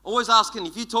 Always asking,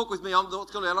 if you talk with me, I'm going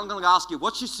to ask you,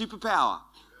 what's your superpower?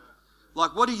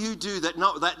 Like, what do you do that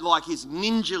is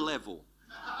ninja level?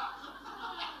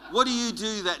 What do you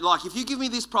do that, like, if you give me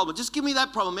this problem, just give me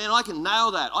that problem, man, I can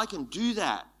nail that. I can do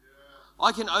that.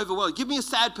 I can overwhelm. Give me a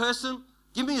sad person.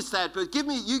 Give me a sad person.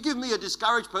 You give me a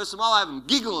discouraged person, I'll have them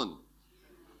giggling.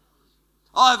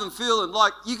 I'll have them feeling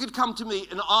like you could come to me,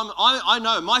 and I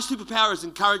know my superpower is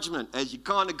encouragement, as you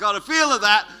kind of got a feel of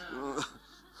that.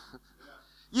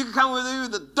 You can come with me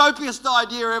with the dopiest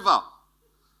idea ever,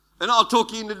 and I'll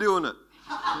talk you into doing it.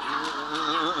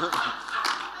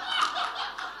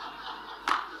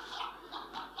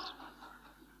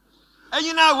 And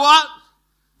you know what?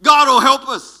 God will help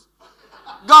us.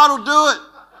 God will do it.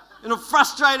 It'll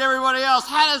frustrate everybody else.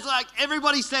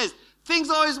 Everybody says, things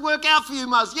always work out for you,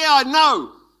 Muzz. Yeah, I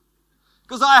know.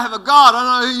 Because I have a God.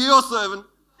 I know who you're serving.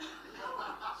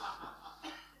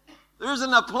 There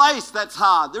isn't a place that's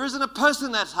hard. There isn't a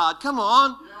person that's hard. Come on.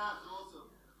 Yeah, it's awesome.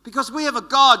 Because we have a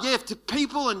God, to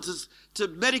people and to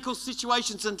medical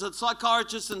situations and to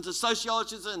psychiatrists and to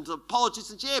sociologists and to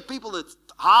politicians. Yeah, people that's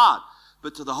hard.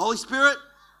 But to the Holy Spirit,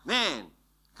 man,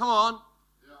 come on.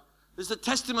 Yeah. There's a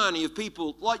testimony of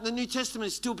people, like the New Testament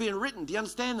is still being written. Do you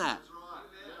understand that? That's right.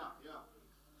 Yeah.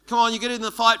 Come on, you get in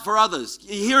the fight for others.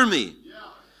 You hearing me? Yeah.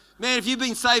 Man, if you've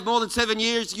been saved more than 7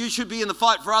 years, you should be in the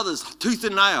fight for others, tooth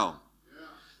and nail. Yeah.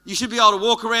 You should be able to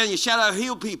walk around, your shadow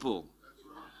heal people. That's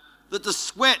right. That the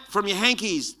sweat from your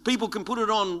hankies, people can put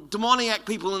it on demoniac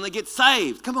people and they get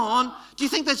saved. Come on. Do you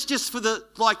think that's just for the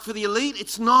elite?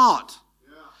 It's not. Yeah.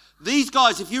 These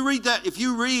guys, if you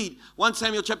read 1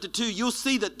 Samuel chapter 2, you'll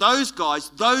see that those guys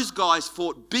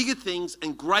fought bigger things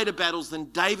and greater battles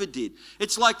than David did.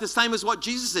 It's like the same as what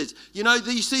Jesus says. You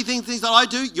see things that I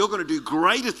do, you're going to do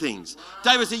greater things.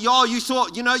 David said, you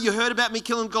heard about me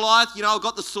killing Goliath. I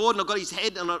got the sword and I got his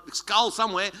head and a skull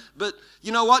somewhere. But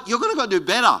you know what? You're going to go do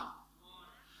better.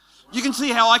 You can see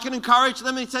how I can encourage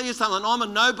them and tell you something. I'm a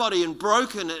nobody and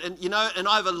broken and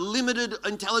I have a limited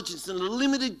intelligence and a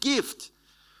limited gift.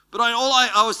 But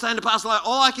I was saying to Pastor,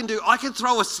 all I can do, I can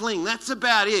throw a sling. That's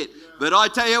about it. Yeah. But I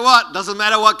tell you what, doesn't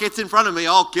matter what gets in front of me,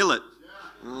 I'll kill it.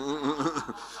 Yeah.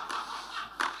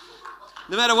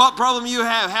 No matter what problem you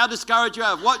have, how discouraged you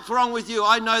are, what's wrong with you,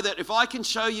 I know that if I can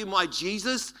show you my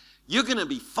Jesus, you're going to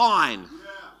be fine. Yeah.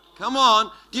 Come on.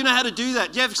 Do you know how to do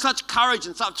that? Do you have such courage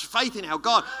and such faith in our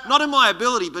God? Not in my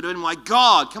ability, but in my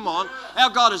God. Come on.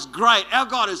 Our God is great. Our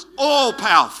God is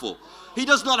all-powerful. He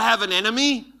does not have an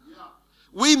enemy.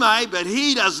 We may, but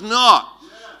he does not. Yeah.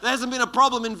 There hasn't been a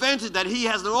problem invented that he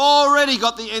hasn't already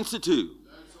got the answer to.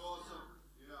 That's awesome.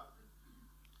 Yeah.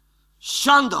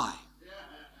 Shandai.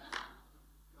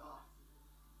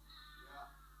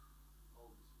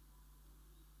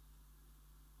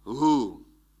 Yeah. Ooh.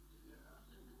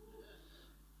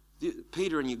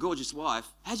 Peter and your gorgeous wife,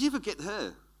 how'd you ever get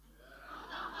her?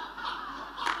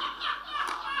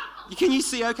 Can you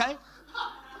see okay?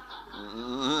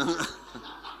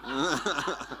 Do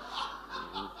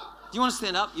you want to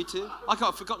stand up, you two? I've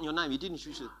forgotten your name. You didn't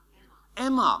introduce it.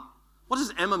 Emma. What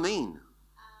does Emma mean?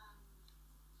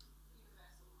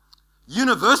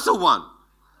 Universal one.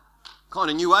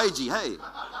 Kind of new agey, hey.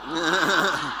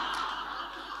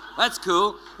 That's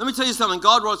cool. Let me tell you something.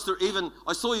 God writes through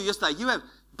I saw you yesterday.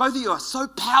 Both of you are so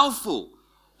powerful.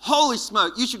 Holy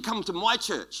smoke, you should come to my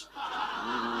church.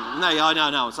 No,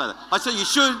 I say that. I say you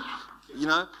should,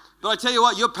 But I tell you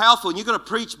what, you're powerful and you're going to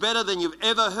preach better than you've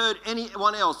ever heard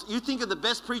anyone else. You think of the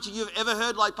best preacher you've ever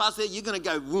heard, like Pastor, you're going to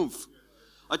go woof.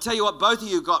 I tell you what, both of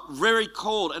you got very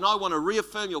called, and I want to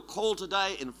reaffirm your call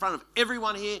today in front of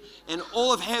everyone here and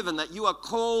all of heaven that you are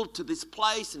called to this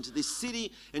place and to this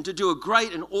city and to do a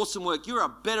great and awesome work. You're a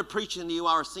better preacher than you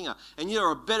are a singer, and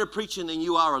you're a better preacher than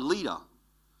you are a leader.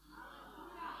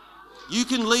 You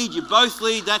can lead, you both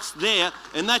lead, that's there,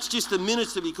 and that's just a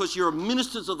minister because you're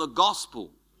ministers of the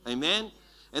gospel. Amen?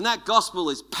 And that gospel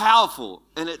is powerful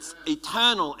and it's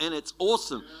eternal and it's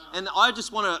awesome. And I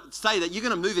just want to say that you're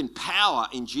going to move in power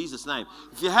in Jesus' name.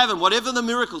 If you haven't, whatever the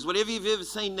miracles, whatever you've ever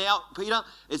seen now, Peter,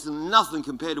 it's nothing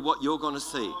compared to what you're going to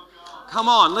see. Come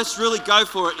on, let's really go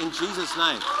for it in Jesus'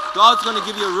 name. God's going to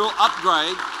give you a real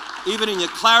upgrade, even in your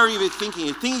clarity of your thinking.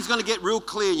 Your thinking's going to get real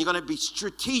clear and you're going to be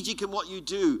strategic in what you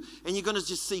do. And you're going to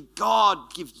just see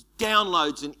God give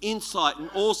downloads and insight and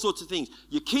all sorts of things.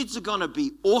 Your kids are going to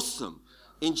be awesome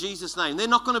in Jesus' name. They're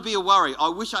not going to be a worry. I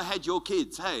wish I had your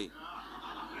kids, hey.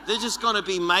 They're just going to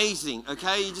be amazing,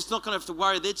 okay? You're just not going to have to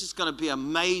worry. They're just going to be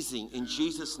amazing in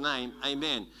Jesus' name,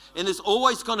 amen. And there's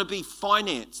always going to be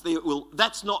finance.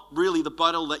 That's not really the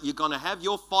battle that you're going to have.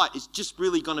 Your fight is just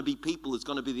really going to be people. It's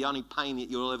going to be the only pain that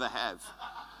you'll ever have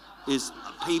is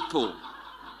people.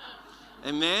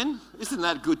 Amen? Isn't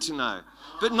that good to know?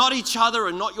 But not each other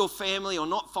and not your family or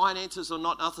not finances or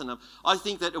not nothing. I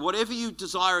think that whatever you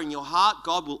desire in your heart,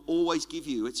 God will always give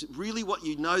you. It's really what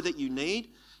you know that you need.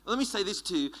 Let me say this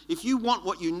to you. If you want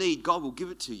what you need, God will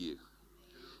give it to you.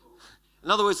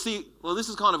 In other words, this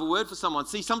is kind of a word for someone.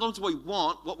 See, sometimes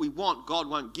what we want, God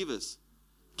won't give us.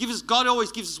 God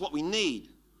always gives us what we need.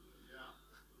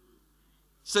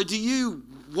 So do you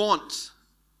want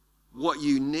what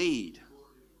you need?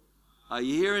 Are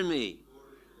you hearing me?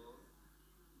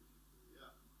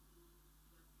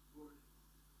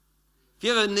 If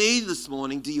you have a need this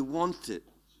morning, do you want it?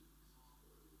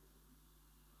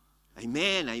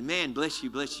 Amen, amen. Bless you,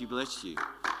 bless you, bless you.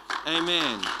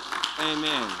 Amen,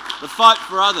 amen. The fight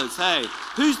for others. Hey,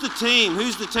 who's the team?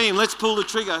 Who's the team? Let's pull the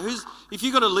trigger. If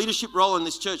you've got a leadership role in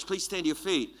this church, please stand to your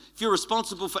feet. If you're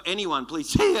responsible for anyone,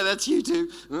 please. Yeah, that's you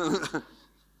too.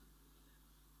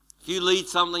 If you lead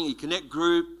something, you connect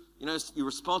group, you're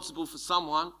responsible for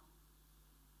someone.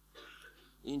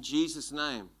 In Jesus'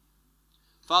 name.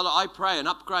 Father, I pray an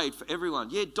upgrade for everyone.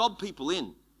 Yeah, dob people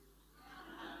in.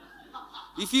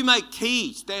 If you make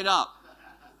tea, stand up.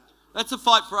 That's a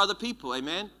fight for other people,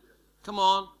 amen? Come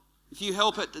on. If you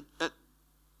help at the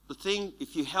thing,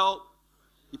 if you help,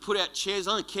 you put out chairs,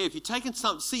 I don't care. If you're taking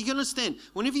something, see, you understand,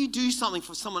 whenever you do something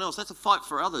for someone else, that's a fight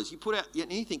for others. You put out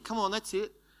anything, come on, that's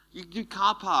it. You do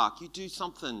car park, you do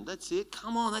something, that's it.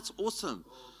 Come on, that's awesome.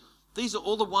 These are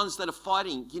all the ones that are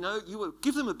fighting. You will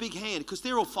give them a big hand because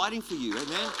they're all fighting for you,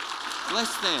 amen?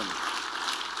 Bless them.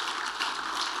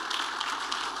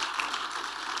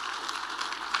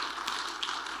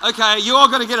 Okay, you all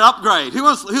got to get an upgrade. Who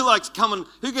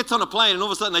gets on a plane and all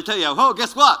of a sudden they tell you, oh,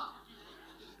 guess what?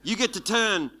 You get to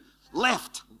turn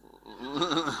left.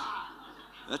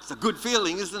 That's a good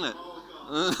feeling, isn't it?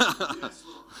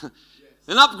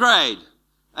 An upgrade.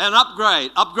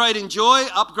 Upgrade in joy,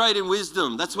 upgrade in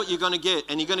wisdom. That's what you're going to get.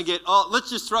 And you're going to get, let's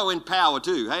just throw in power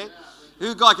too, hey?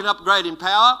 Who got an upgrade in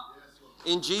power?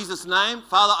 In Jesus' name.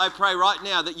 Father, I pray right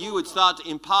now that you would start to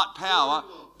impart power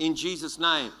in Jesus'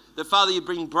 name. That, Father, you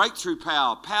bring breakthrough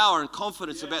power and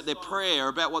confidence about their prayer,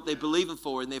 about what they're believing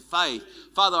for in their faith.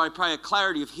 Father, I pray a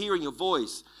clarity of hearing your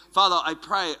voice. Father, I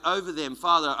pray over them,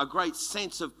 Father, a great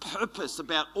sense of purpose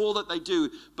about all that they do,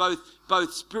 both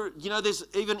spirit. There's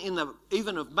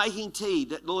even of making tea,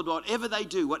 that, Lord, whatever they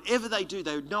do,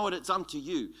 they would know it's unto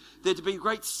you. There to be a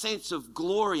great sense of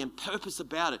glory and purpose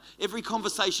about it. Every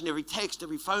conversation, every text,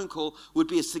 every phone call would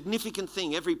be a significant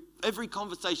thing. Every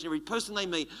conversation, every person they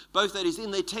meet, both that is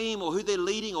in their team or who they're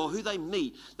leading or who they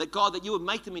meet, that God, that you would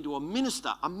make them into a minister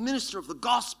of the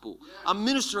gospel, a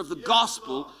minister of the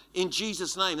gospel in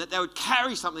Jesus' name, that they would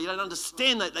carry something. They don't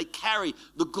understand that they carry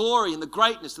the glory and the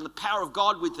greatness and the power of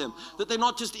God with them, that they're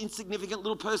not just insignificant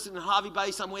little person in Harvey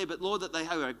Bay somewhere, but Lord, that they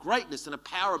have a greatness and a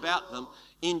power about them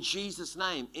in Jesus'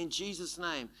 name, in Jesus'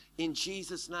 name, in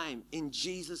Jesus' name, in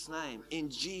Jesus' name, in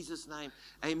Jesus' name.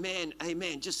 Amen,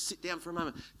 amen. Just sit down for a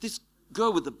moment. This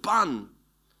girl with the bun.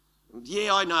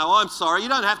 Yeah, I know. I'm sorry. You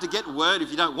don't have to get a word if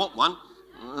you don't want one.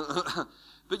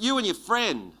 But you and your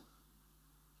friend.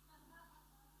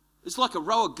 It's like a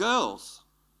row of girls.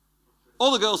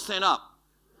 All the girls stand up.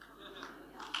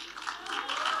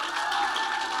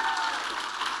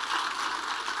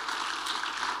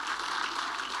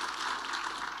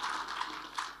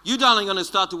 You, darling, are going to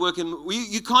start to work in.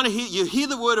 You kind of hear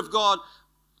the word of God,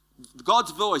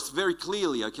 God's voice very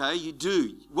clearly, okay? You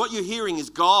do. What you're hearing is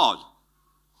God.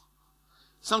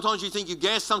 Sometimes you think you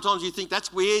guess, sometimes you think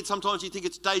that's weird, sometimes you think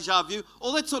it's deja vu.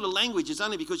 All that sort of language is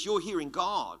only because you're hearing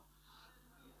God.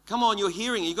 Come on, you're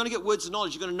hearing. You're going to get words of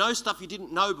knowledge. You're going to know stuff you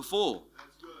didn't know before.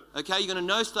 Okay, you're going to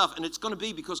know stuff, and it's going to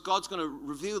be because God's going to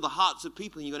reveal the hearts of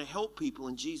people, and you're going to help people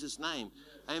in Jesus' name.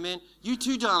 Amen. You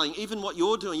too, darling, even what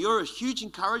you're doing, you're a huge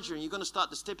encourager, and you're going to start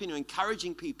to step into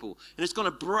encouraging people, and it's going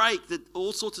to break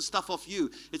all sorts of stuff off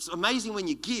you. It's amazing when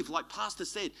you give, like Pastor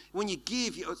said, when you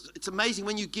give, it's amazing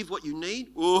when you give what you need.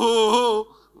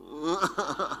 Oh,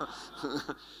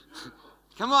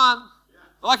 come on.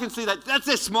 I can see that. That's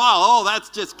their smile. Oh,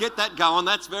 that's just, get that going.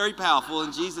 That's very powerful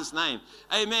in Jesus' name.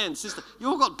 Amen, sister. You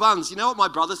all got buns. You know what my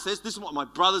brother says? This is what my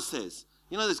brother says.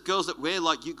 You know those girls that wear,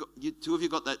 like, you two of you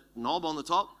got that knob on the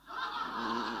top?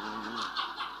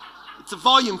 It's a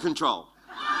volume control.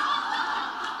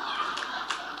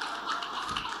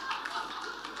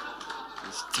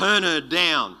 Just turn her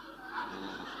down.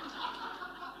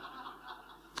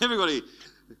 Everybody...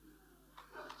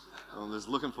 I'm just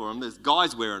looking for them. There's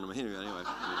guys wearing them. Anyway.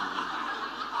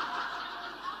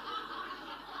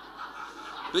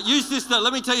 But you, sister,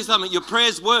 let me tell you something. Your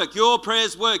prayers work. Your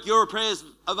prayers work. Your prayers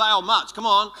avail much. Come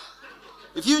on.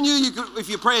 If you knew if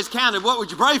your prayers counted, what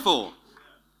would you pray for?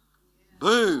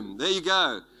 Boom. There you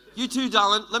go. You too,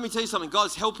 darling. Let me tell you something.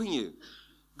 God's helping you.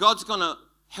 God's going to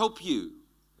help you.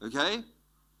 Okay?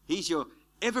 He's your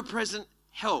ever-present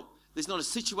help. There's not a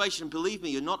situation, believe me,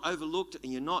 you're not overlooked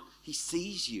and he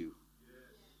sees you.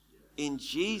 In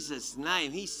Jesus'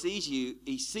 name, he sees you.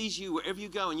 He sees you wherever you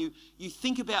go, and you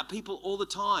think about people all the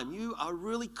time. You are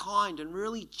really kind and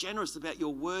really generous about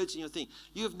your words and your thing.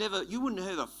 You wouldn't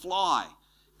hurt a fly,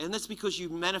 and that's because you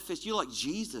manifest. You're like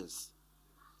Jesus.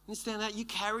 Understand that? You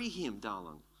carry him,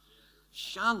 darling.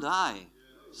 Shandai.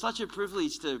 Such a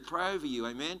privilege to pray over you,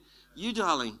 amen. You,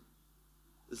 darling,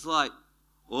 it's like,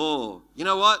 oh, you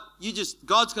know what?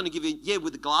 God's going to give you,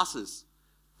 with the glasses.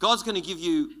 God's going to give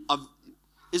you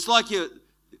it's like you're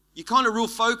kind of real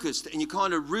focused and you're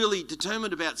kind of really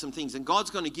determined about some things, and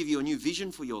God's going to give you a new vision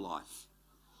for your life.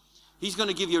 He's going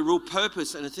to give you a real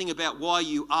purpose and a thing about why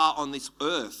you are on this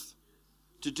earth.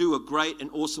 to do a great and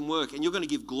awesome work, and you're going to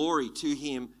give glory to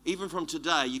him. Even from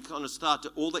today, you kind of start to,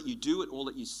 all that you do and all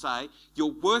that you say,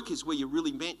 your work is where you're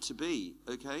really meant to be,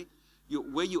 okay?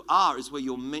 Where you are is where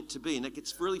you're meant to be, and it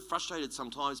gets really frustrated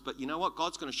sometimes, but you know what?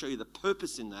 God's going to show you the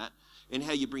purpose in that and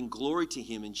how you bring glory to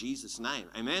him in Jesus' name.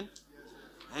 Amen?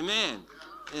 Amen.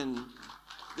 And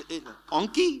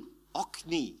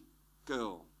Okni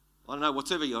girl. I don't know,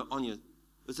 whatever you're on your,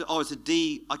 it's a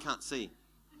D, I can't see.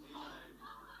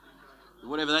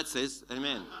 Whatever that says,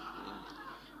 amen.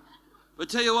 But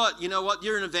tell you what,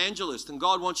 you're an evangelist, and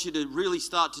God wants you to really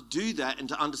start to do that and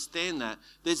to understand that.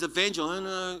 There's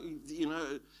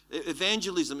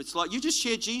evangelism. It's like you just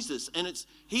share Jesus, and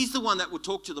he's the one that will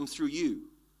talk to them through you,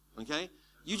 okay?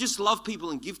 You just love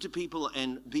people and give to people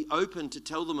and be open to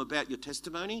tell them about your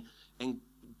testimony, and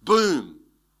boom,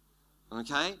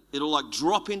 okay? It'll like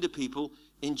drop into people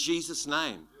in Jesus'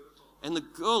 name. And the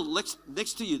girl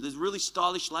next to you, this really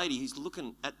stylish lady, he's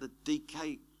looking at the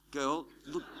DK girl.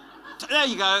 Look, there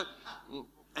you go.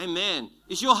 Amen.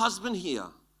 Is your husband here?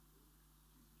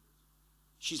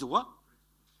 She's a what?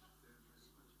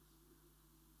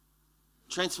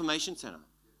 Transformation Center.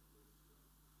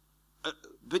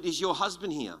 But is your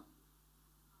husband here?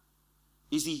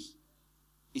 Is he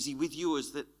with you, or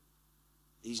is that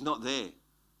he's not there?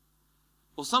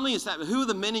 Or something is happening. Who are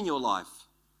the men in your life?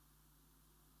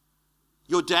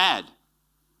 Your dad.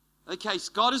 Okay,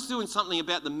 so God is doing something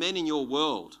about the men in your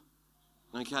world.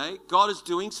 Okay, God is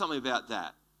doing something about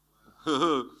that.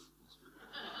 And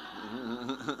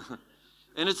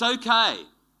it's okay.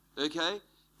 Okay,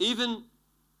 even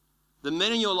the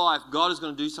men in your life, God is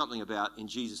going to do something about in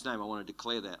Jesus' name. I want to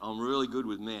declare that. I'm really good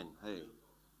with men. Hey,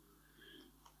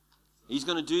 he's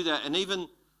going to do that, and even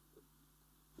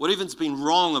what even's been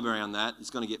wrong around that is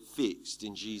going to get fixed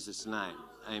in Jesus' name.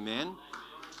 Amen.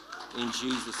 In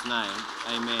Jesus' name,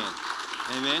 amen.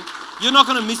 Amen. You're not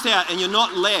going to miss out, and you're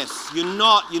not less. You're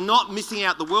not missing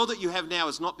out. The world that you have now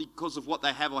is not because of what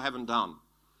they have or haven't done.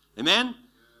 Amen?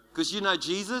 Because you know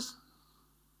Jesus.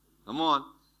 Come on.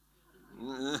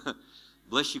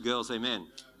 Bless you, girls. Amen.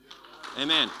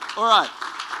 Amen. All right.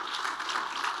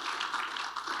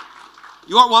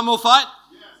 You want one more fight?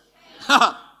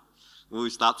 Yes. Will we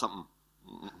start something?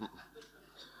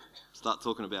 Start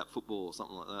talking about football or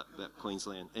something like that, about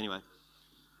Queensland. Anyway.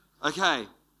 Okay.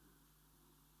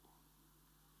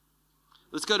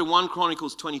 Let's go to 1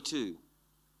 Chronicles 22.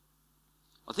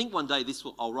 I think one day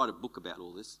I'll write a book about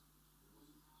all this.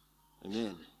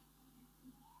 Amen.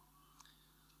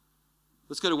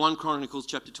 Let's go to 1 Chronicles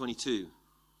chapter 22.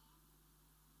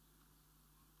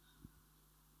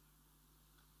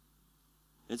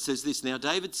 It says this. Now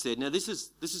David said, now this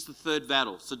is the third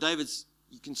battle. So David's,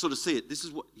 you can sort of see it. This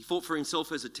is what he fought for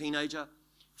himself as a teenager,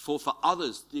 fought for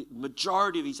others, the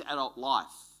majority of his adult life.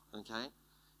 Okay,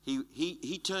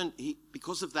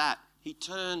 because of that, he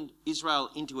turned Israel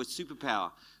into a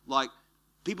superpower. Like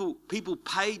people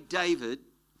paid David.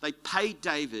 They paid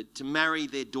David to marry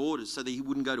their daughters so that he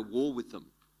wouldn't go to war with them,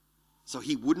 so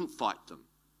he wouldn't fight them.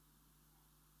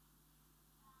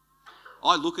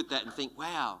 I look at that and think,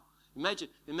 wow, imagine.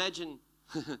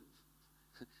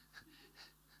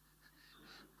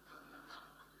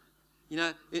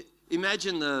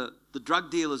 Imagine the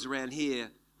drug dealers around here,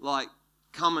 like,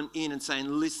 coming in and saying,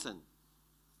 listen,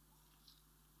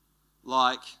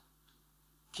 like,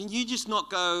 can you just not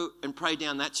go and pray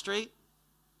down that street?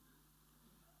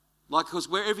 Like, because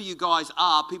wherever you guys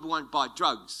are, people won't buy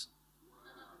drugs.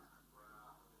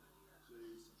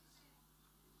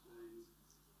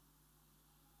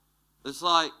 It's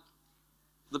like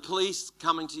the police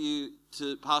coming to you,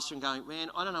 to pastor, and going, man,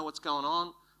 I don't know what's going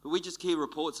on, but we just hear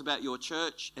reports about your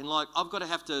church, and like, I've got to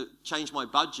have to change my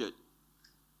budget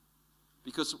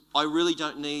because I really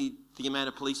don't need the amount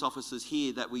of police officers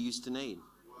here that we used to need.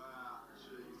 Wow.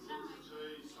 Jesus.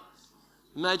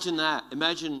 Imagine that.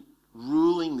 Imagine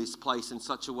ruling this place in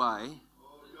such a way Oh,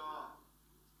 God.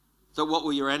 that what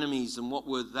were your enemies and what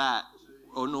were that,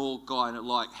 or an all guy, and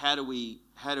like,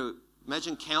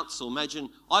 imagine council,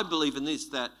 I believe in this,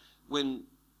 that when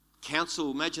council,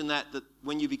 imagine that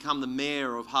when you become the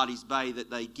mayor of Hardy's Bay,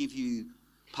 that they give you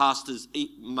pastors'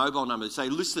 mobile numbers. Say,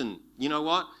 listen, you know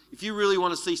what? If you really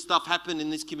want to see stuff happen in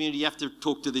this community, you have to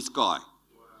talk to this guy.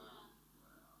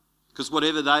 Because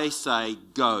whatever they say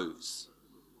goes.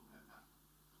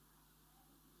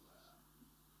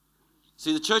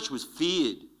 See, the church was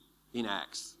feared in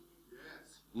Acts.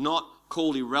 Not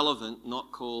called irrelevant,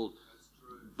 not called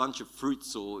a bunch of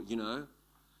fruits or,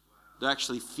 They're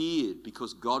actually feared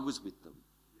because God was with them.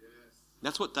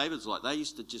 That's what David's like. They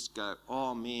used to just go,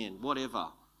 oh man, whatever.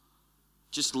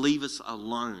 Just leave us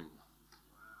alone.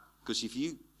 Because if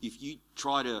you if you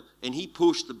try to, and he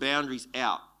pushed the boundaries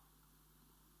out.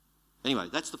 Anyway,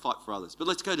 that's the fight for others. But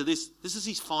let's go to this. This is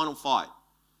his final fight.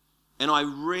 And I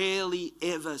rarely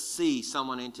ever see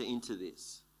someone enter into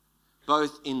this.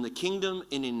 Both in the kingdom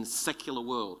and in the secular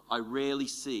world. I rarely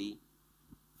see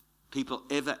people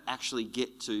ever actually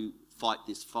get to fight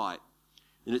this fight.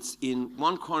 And it's in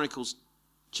 1 Chronicles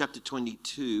chapter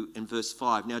 22 and verse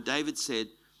 5. Now David said,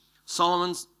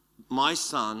 Solomon's, my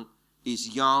son,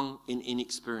 is young and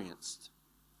inexperienced.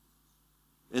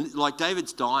 And like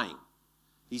David's dying.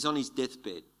 He's on his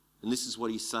deathbed. And this is what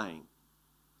he's saying.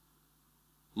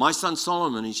 My son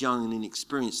Solomon is young and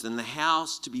inexperienced, and the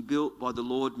house to be built by the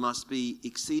Lord must be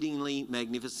exceedingly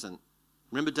magnificent.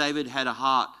 Remember, David had a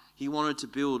heart. He wanted to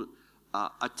build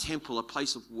a temple, a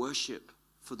place of worship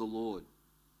for the Lord.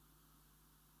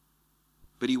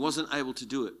 But he wasn't able to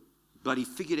do it. But he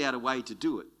figured out a way to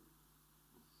do it.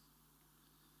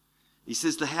 He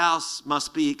says the house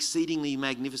must be exceedingly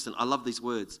magnificent. I love these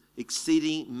words.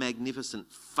 Exceeding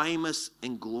magnificent, famous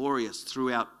and glorious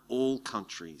throughout all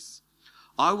countries.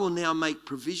 I will now make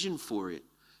provision for it.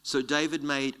 So David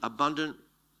made abundant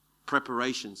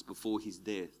preparations before his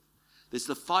death. There's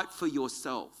the fight for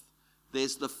yourself.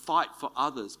 There's the fight for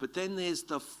others. But then there's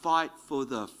the fight for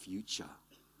the future.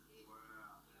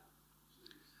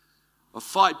 A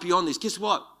fight beyond this. Guess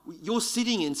what? You're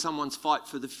sitting in someone's fight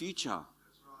for the future.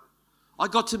 I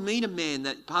got to meet a man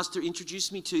that Pastor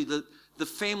introduced me to, the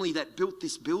family that built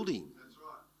this building.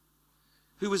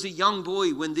 Who was a young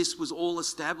boy when this was all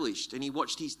established, and he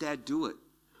watched his dad do it.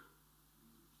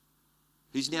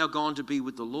 Who's now gone to be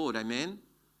with the Lord, amen?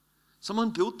 Someone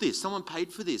built this, someone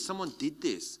paid for this, someone did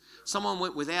this. Someone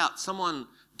went without, someone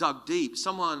dug deep,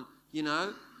 someone,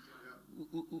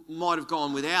 might have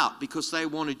gone without because they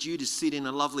wanted you to sit in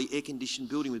a lovely air-conditioned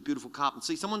building with beautiful carpet.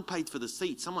 See, someone paid for the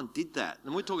seat, someone did that.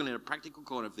 And we're talking about a practical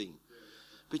kind of thing.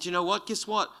 But you know what? Guess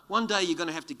what? One day you're going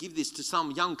to have to give this to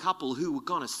some young couple who were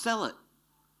going to sell it.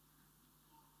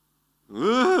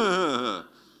 And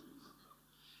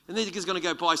they're just going to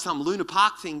go buy some Luna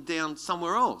Park thing down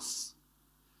somewhere else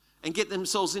and get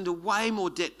themselves into way more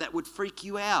debt that would freak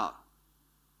you out.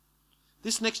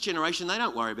 This next generation, they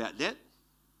don't worry about debt.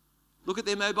 Look at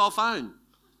their mobile phone.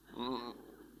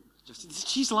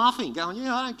 She's laughing, going,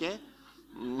 yeah, I don't care.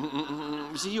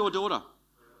 Is he your daughter?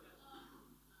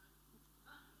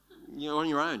 You're on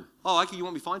your own. Oh, okay, you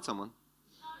want me to find someone?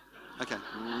 Okay.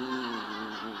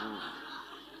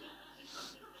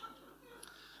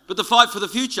 But the fight for the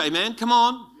future, amen? Come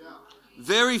on. Yeah.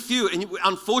 Very few. And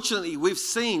unfortunately, we've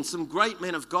seen some great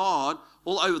men of God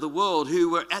all over the world who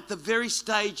were at the very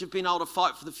stage of being able to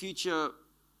fight for the future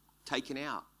taken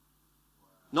out.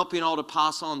 Not being able to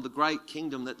pass on the great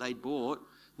kingdom that they'd bought,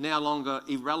 now longer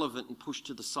irrelevant and pushed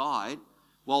to the side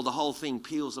while the whole thing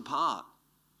peels apart.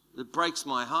 It breaks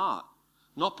my heart.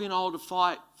 Not being able to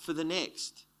fight for the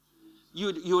next.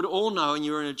 You would all know, and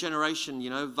you're in a generation,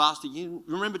 vastly. You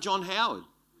remember John Howard.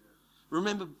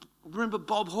 Remember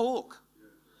Bob Hawke.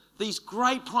 These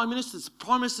great prime ministers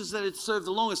that had served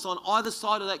the longest on either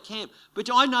side of that camp. But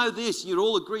I know this, you'd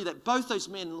all agree that both those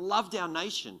men loved our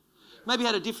nation. Maybe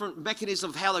had a different mechanism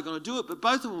of how they're going to do it, but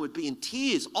both of them would be in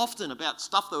tears often about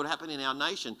stuff that would happen in our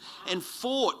nation and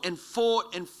fought and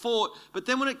fought and fought. But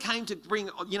then when it came to bring,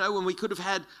 when we could have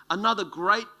had another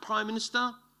great prime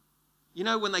minister,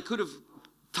 when they could have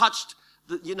touched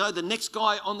the next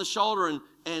guy on the shoulder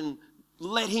and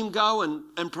let him go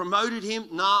and promoted him,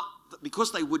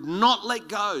 because they would not let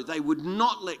go. They would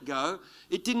not let go.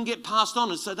 It didn't get passed on.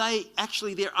 And so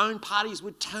their own parties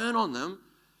would turn on them,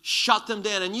 shut them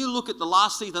down. And you look at the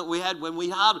last season that we had when we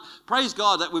had, praise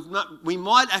God, that we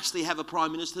might actually have a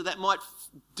prime minister that might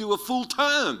do a full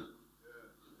term.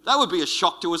 That would be a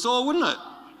shock to us all, wouldn't it?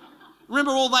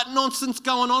 Remember all that nonsense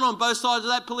going on both sides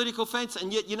of that political fence?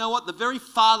 And yet, you know what? The very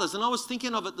fathers, and I was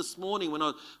thinking of it this morning when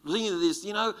I was thinking of this,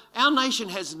 our nation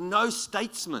has no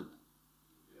statesmen.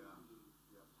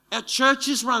 Our church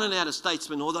is running out of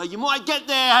statesmen, although you might get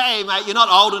there. Hey, mate, you're not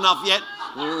old enough yet.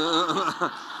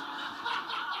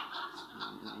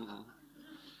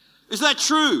 Is that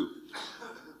true?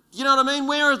 You know what I mean?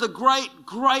 Where are the great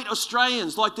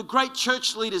Australians, like the great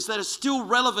church leaders that are still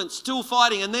relevant, still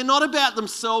fighting, and they're not about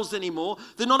themselves anymore.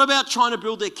 They're not about trying to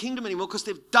build their kingdom anymore because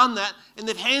they've done that and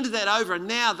they've handed that over, and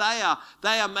now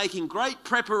they are making great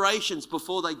preparations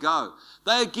before they go.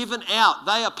 They are given out.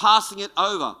 They are passing it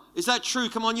over. Is that true?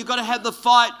 Come on, you've got to have the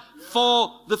fight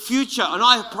for the future. And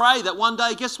I pray that one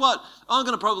day, guess what? I'm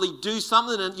going to probably do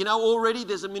something, and already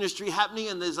there's a ministry happening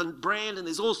and there's a brand and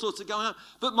there's all sorts of going on.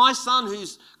 But my son,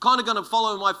 who's kind of going to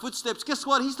follow in my footsteps, guess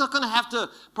what? He's not going to have to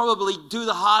probably do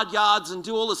the hard yards and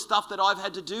do all the stuff that I've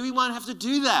had to do. He won't have to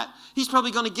do that. He's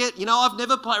probably going to get, I've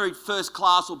never played first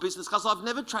class or business class. I've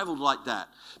never traveled like that.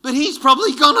 But he's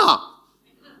probably gonna.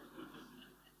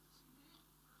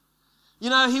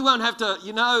 He won't have to,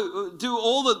 do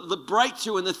all the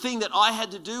breakthrough and the thing that I had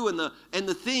to do and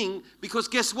the thing, because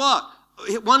guess what?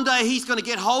 One day he's going to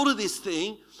get hold of this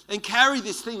thing and carry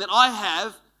this thing that I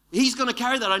have. He's going to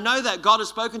carry that. I know that. God has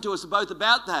spoken to us both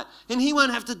about that. And he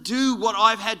won't have to do what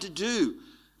I've had to do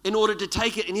in order to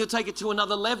take it, and he'll take it to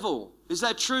another level. Is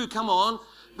that true? Come on.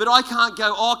 But I can't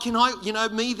go, can I,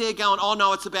 me there going,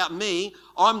 no, it's about me.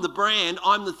 I'm the brand,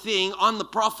 I'm the thing, I'm the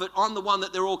prophet, I'm the one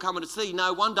that they're all coming to see.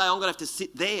 No, one day I'm going to have to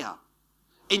sit there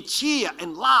and cheer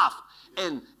and laugh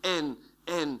and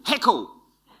heckle.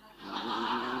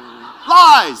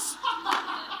 Lies.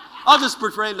 I'll just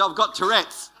pretend I've got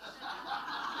Tourette's.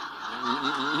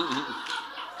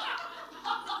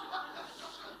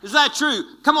 Is that true?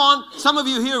 Come on, some of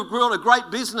you here have grown a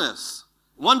great business.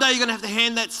 One day you're going to have to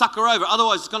hand that sucker over,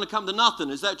 otherwise it's going to come to nothing.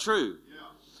 Is that true? Yeah.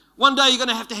 One day you're going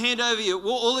to have to hand over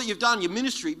all that you've done, your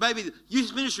ministry, maybe the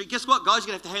youth ministry. Guess what, guys? You're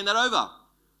going to have to hand that over.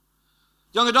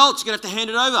 Young adults, you're going to have to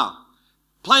hand it over.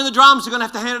 Playing the drums, you're going to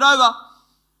have to hand it over.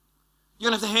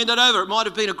 You're going to have to hand that over. It might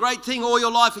have been a great thing all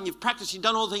your life and you've practiced, you've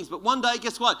done all the things, but one day,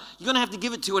 guess what? You're going to have to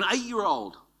give it to an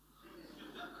 8-year-old.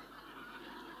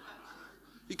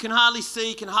 You can hardly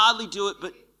see, can hardly do it,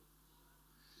 but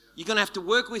you're going to have to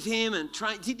work with him and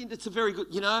train. It's a very good,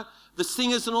 the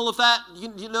singers and all of that,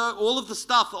 all of the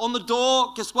stuff on the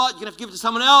door. Guess what? You're going to have to give it to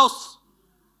someone else.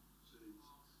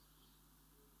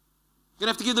 You're going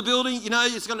to have to give the building,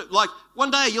 it's going to,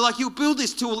 one day you'll build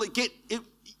this tool, you're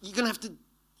going to have to,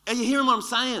 are you hearing what I'm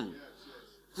saying?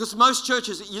 Because most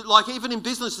churches, even in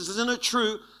businesses, isn't it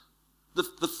true?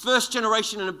 The first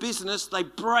generation in a business, they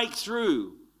break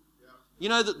through.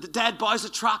 The dad buys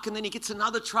a truck and then he gets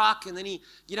another truck and then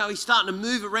he's starting to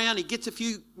move around. He gets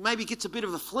maybe gets a bit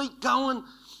of a fleet going,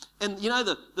 and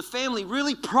the family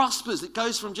really prospers. It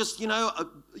goes from just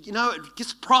it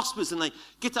gets prospers, and they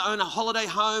get to own a holiday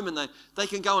home, and they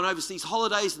can go on overseas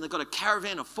holidays, and they've got a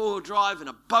caravan, a 4-wheel drive, and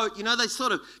a boat.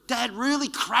 Dad really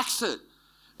cracks it.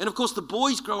 And of course, the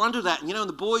boys grow under that. And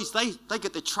the boys, they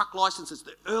get their truck licenses at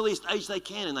the earliest age they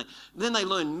can. And then they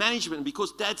learn management. And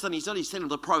because Dad's done his own, he's sent them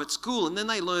to private school. And then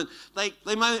they learn, they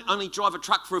may only drive a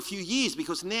truck for a few years,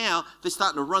 because now they're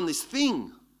starting to run this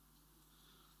thing.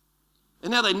 And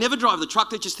now they never drive the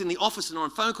truck. They're just in the office and are on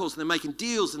phone calls, and they're making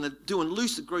deals, and they're doing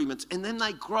loose agreements. And then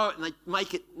they grow it, and they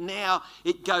make it, now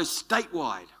it goes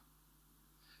statewide.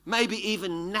 Maybe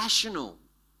even national.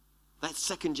 That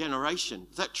second generation.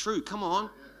 Is that true? Come on.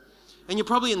 And you're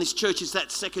probably in this church is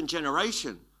that second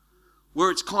generation where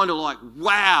it's kind of like,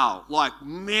 wow,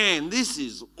 man, this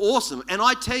is awesome. And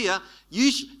I tell you,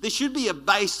 there should be a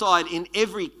Bayside in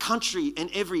every country and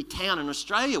every town in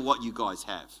Australia, what you guys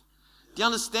have. Do you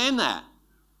understand that?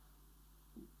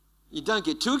 You don't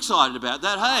get too excited about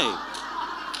that, hey?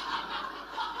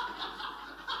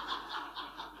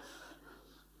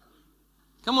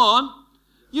 Come on.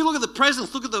 You look at the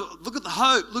presence, look at the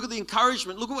hope, look at the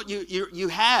encouragement, look at what you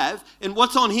have, and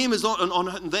what's on him is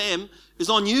on them is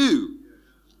on you.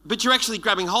 But you're actually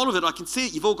grabbing hold of it. I can see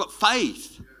it. You've all got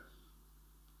faith.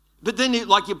 But then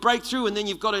you break through, and then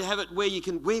you've got to have it where you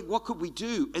can, what could we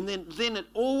do? And then it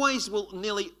always will,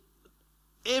 nearly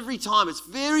every time, it's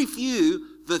very few,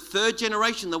 the third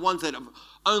generation, the ones that have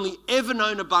only ever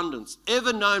known abundance,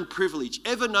 ever known privilege,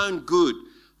 ever known good,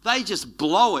 they just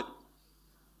blow it.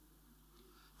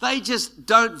 They just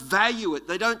don't value it.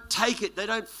 They don't take it. They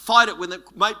don't fight it when they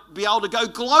might be able to go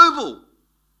global.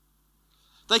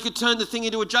 They could turn the thing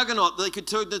into a juggernaut. They could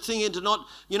turn the thing into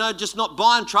just not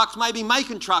buying trucks, maybe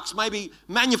making trucks, maybe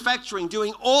manufacturing,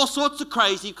 doing all sorts of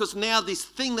crazy, because now this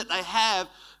thing that they have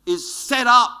is set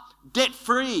up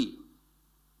debt-free.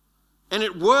 And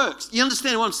it works. You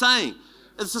understand what I'm saying?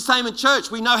 It's the same in church.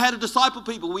 We know how to disciple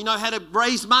people. We know how to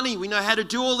raise money. We know how to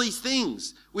do all these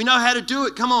things. We know how to do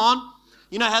it. Come on.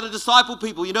 You know how to disciple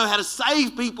people. You know how to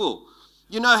save people.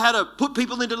 You know how to put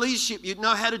people into leadership. You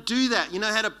know how to do that. You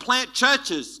know how to plant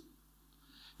churches.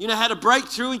 You know how to break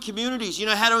through in communities. You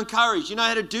know how to encourage. You know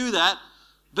how to do that.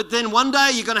 But then one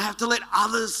day you're going to have to let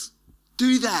others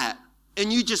do that.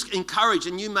 And you just encourage,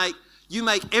 and you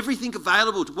make everything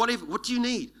available to whatever. What do you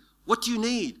need? What do you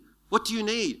need? What do you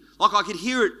need? Like I could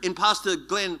hear it in Pastor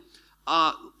Glenn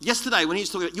yesterday when he was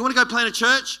talking about, you want to go plant a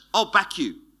church? I'll back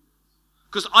you.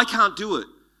 Because I can't do it.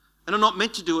 And I'm not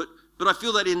meant to do it, but I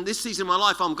feel that in this season of my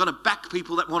life, I'm going to back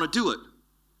people that want to do it.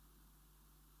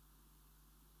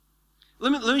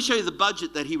 Let me show you the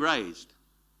budget that he raised.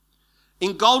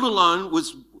 In gold alone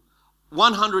was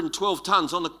 112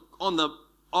 tons on the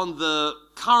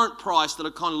current price that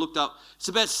I kind of looked up. It's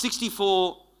about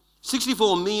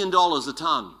 $64 million a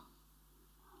ton.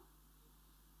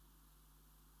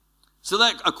 So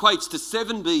that equates to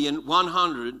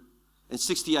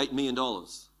 $7,168 million.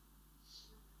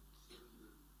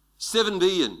 $7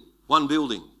 billion, one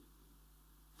building.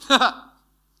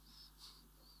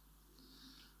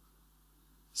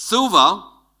 Silver,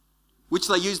 which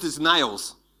they used as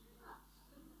nails,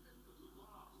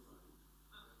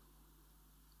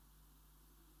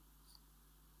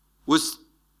 was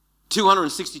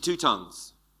 262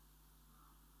 tons.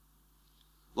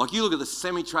 Like, you look at the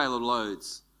semi-trailer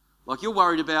loads, like, you're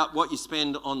worried about what you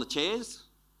spend on the chairs.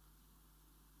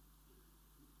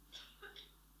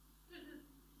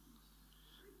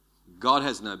 God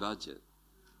has no budget.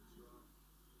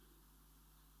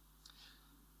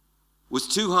 Was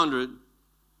 200,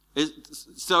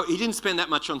 so he didn't spend that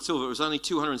much on silver. It was only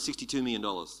 $262 million.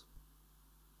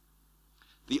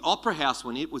 The Opera House,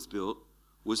 when it was built,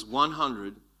 was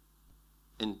 $102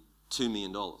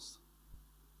 million.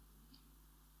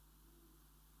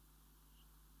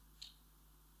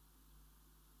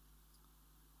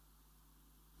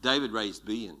 David raised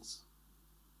billions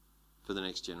for the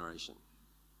next generation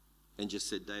and just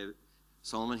said, David,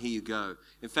 Solomon, here you go.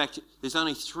 In fact, there's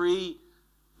only a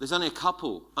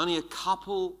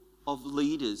couple of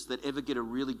leaders that ever get a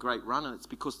really great run, and it's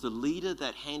because the leader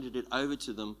that handed it over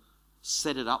to them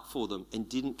set it up for them and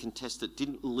didn't contest it,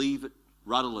 didn't leave it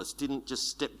rudderless, didn't just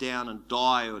step down and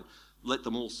die and let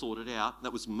them all sort it out.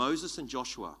 That was Moses and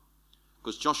Joshua.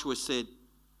 Because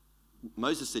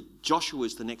Moses said, Joshua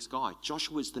is the next guy.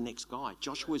 Joshua is the next guy.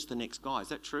 Joshua is the next guy. Is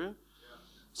that true? Yeah.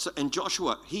 So, and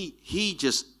Joshua, he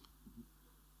just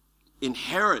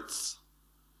inherits.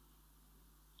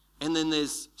 And then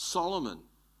there's Solomon.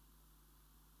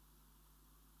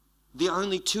 The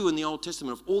only two in the Old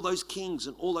Testament of all those kings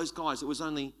and all those guys, it was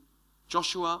only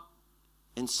Joshua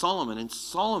and Solomon. And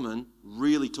Solomon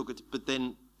really took it. But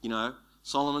then,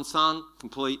 Solomon's son,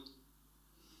 complete.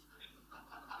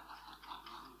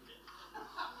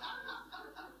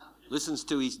 Listens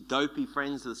to his dopey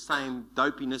friends, the same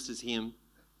dopiness as him.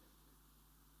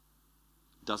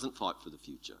 Doesn't fight for the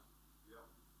future.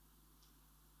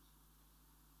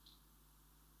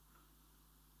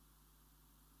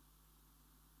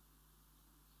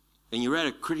 And you're at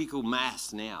a critical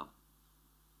mass now.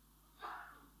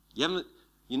 You're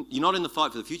not in the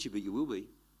fight for the future, but you will be.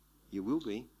 You will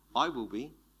be. I will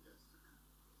be.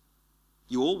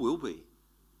 You all will be.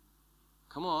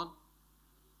 Come on.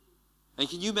 And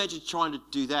can you imagine trying to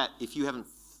do that if you haven't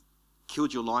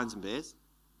killed your lions and bears?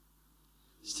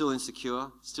 Still insecure,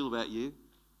 still about you.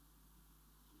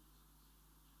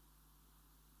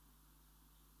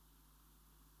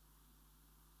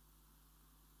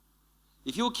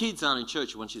 If your kids aren't in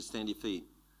church, I want you to stand to your feet.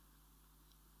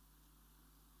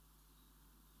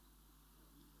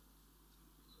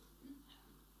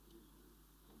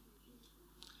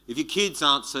 If your kids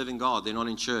aren't serving God, they're not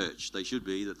in church. They should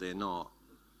be, that they're not.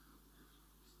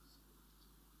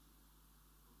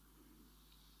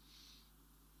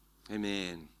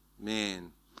 Amen.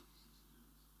 Man.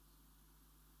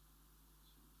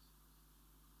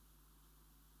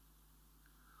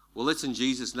 Well, let's in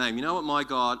Jesus' name. You know what, my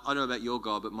God, I don't know about your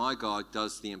God, but my God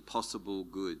does the impossible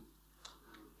good.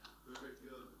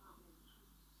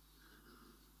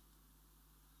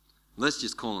 Let's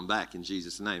just call him back in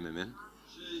Jesus' name, amen.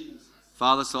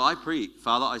 Father, so I pray,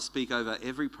 Father, I speak over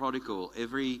every prodigal,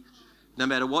 no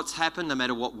matter what's happened, no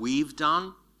matter what we've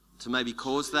done to maybe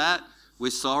cause that. We're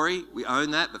sorry, we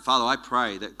own that, but Father, I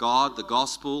pray that God, the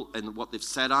gospel, and what they've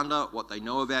sat under, what they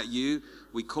know about you,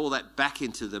 we call that back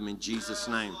into them in Jesus'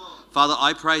 name. Father,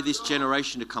 I pray this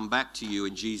generation to come back to you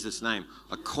in Jesus' name.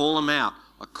 I call them out.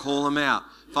 I call them out.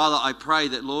 Father, I pray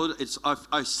that, Lord,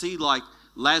 I see like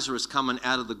Lazarus coming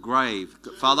out of the grave.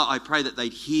 Father, I pray that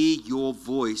they'd hear your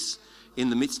voice in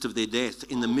the midst of their death,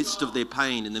 in the midst of their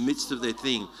pain, in the midst of their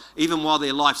thing. Even while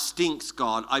their life stinks,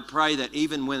 God, I pray that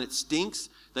even when it stinks,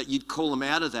 that you'd call them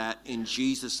out of that in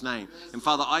Jesus' name. And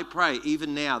Father, I pray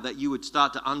even now that you would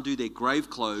start to undo their grave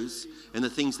clothes and the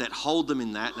things that hold them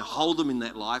in that and hold them in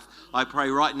that life. I pray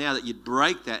right now that you'd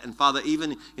break that. And Father,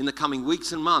 even in the coming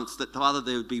weeks and months, that Father,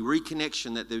 there would be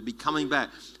reconnection, that there would be coming back,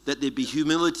 that there'd be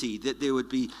humility, that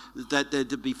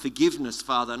there'd be forgiveness,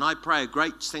 Father. And I pray a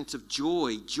great sense of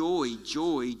joy,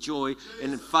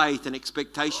 and faith and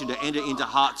expectation to enter into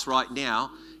hearts right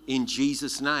now in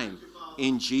Jesus' name.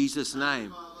 In Jesus'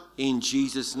 name. in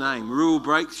Jesus' name. Real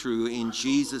breakthrough in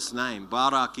Jesus' name.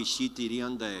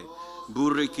 Barakishitiriande.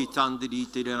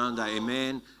 Burikitandiritirande.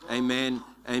 Amen, amen,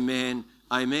 amen,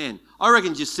 amen. I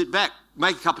reckon just sit back,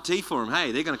 make a cup of tea for them.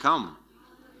 Hey, they're going to come.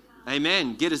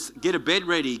 Amen. Get a bed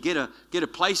ready, get a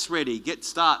place ready,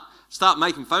 start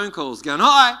making phone calls, going,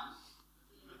 hi,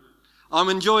 I'm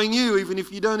enjoying you even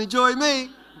if you don't enjoy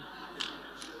me.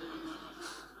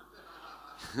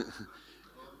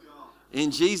 In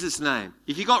Jesus' name.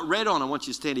 If you got red on, I want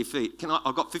you to stand to your feet.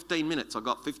 I've got 15 minutes. I've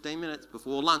got 15 minutes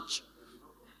before lunch.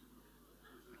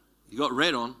 You got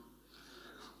red on.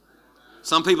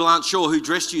 Some people aren't sure who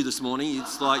dressed you this morning.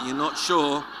 It's like you're not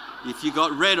sure if you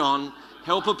got red on.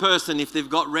 Help a person if they've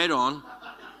got red on.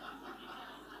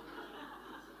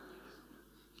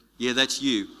 Yeah, that's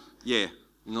you. Yeah,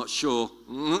 I'm not sure.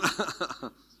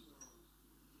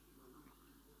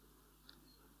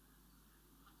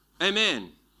 Amen.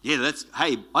 Yeah,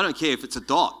 hey, I don't care if it's a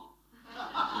dot.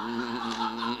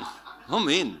 I'm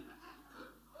in.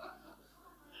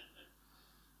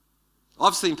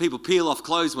 I've seen people peel off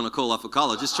clothes when I call up for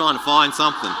colour, just trying to find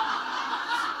something.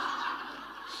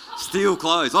 Steal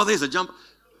clothes. Oh, there's a jumper.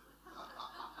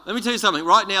 Let me tell you something.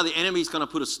 Right now, the enemy's going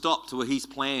to put a stop to his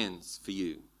plans for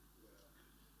you.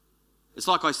 It's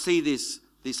like I see this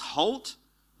halt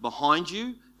behind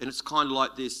you, and it's kind of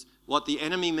like this, what the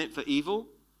enemy meant for evil.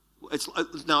 It's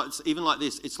even like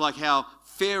this. It's like how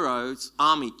Pharaoh's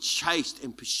army chased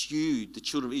and pursued the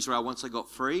children of Israel once they got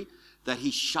free, that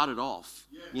he shut it off.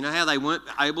 Yeah. You know how they weren't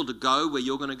able to go where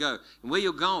you're going to go. And where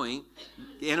you're going,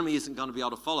 the enemy isn't going to be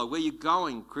able to follow. Where you're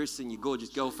going, Chris and your gorgeous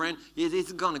girlfriend, he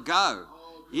isn't going to go.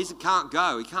 He can't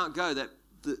go. He can't go.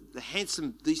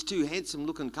 These two handsome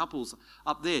looking couples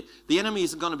up there, the enemy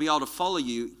isn't going to be able to follow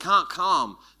you. It can't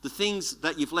come. The things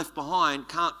that you've left behind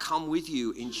can't come with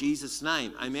you in Jesus'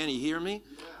 name. Amen. Are you hearing me?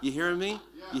 You hearing me?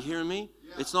 You hearing me?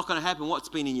 It's not going to happen. What's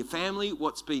been in your family,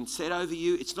 what's been said over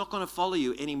you, it's not going to follow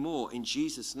you anymore in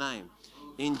Jesus' name.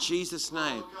 In Jesus'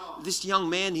 name. This young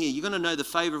man here, you're going to know the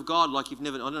favour of God like you've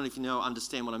never, I don't know if you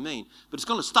understand what I mean, but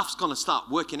stuff's going to start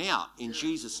working out in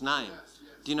Jesus' name.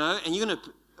 Do you know? And you're going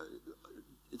to,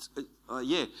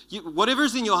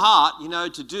 whatever's in your heart,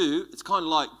 to do, it's kind of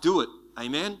like, do it.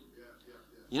 Amen?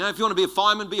 If you want to be a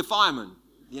fireman, be a fireman.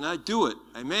 Do it.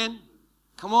 Amen?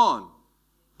 Come on.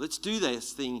 Let's do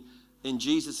this thing in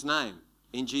Jesus' name.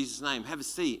 In Jesus' name. Have a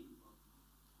seat.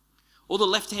 All the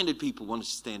left-handed people want to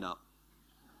stand up.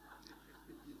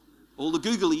 All the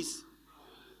googlies.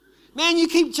 Man, you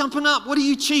keep jumping up. What do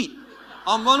you cheat?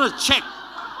 I'm going to check.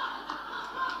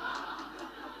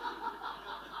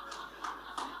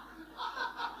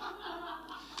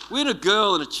 We had a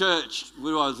girl in a church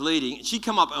where I was leading, and she'd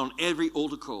come up on every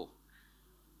altar call.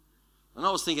 And I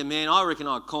was thinking, man, I reckon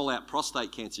I'd call out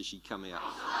prostate cancer, she'd come out.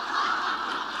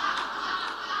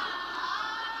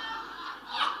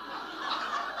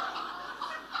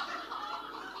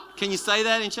 Can you say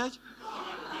that in church?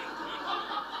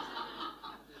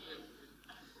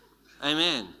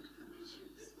 Amen.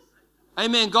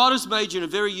 Amen. God has made you in a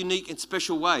very unique and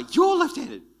special way. You're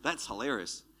left-handed. That's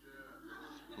hilarious.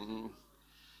 Mm-hmm.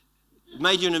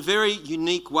 Made you in a very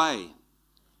unique way.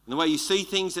 In the way you see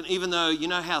things, and even though you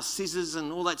know how scissors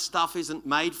and all that stuff isn't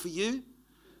made for you,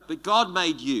 but God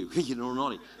made you. You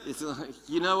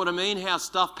know what I mean? How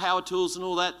stuff, power tools and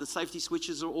all that, the safety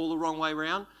switches are all the wrong way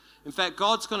around. In fact,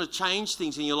 God's going to change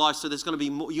things in your life so there's going to be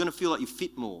more. You're going to feel like you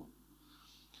fit more.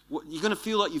 You're going to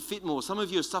feel like you fit more. Some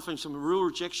of you are suffering some real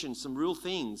rejection, some real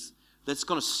things that's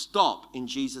going to stop in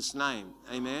Jesus' name.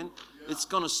 Amen? It's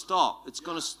going to stop. It's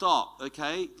going to stop,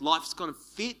 okay? Life's going to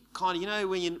fit, kind of,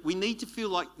 when we need to feel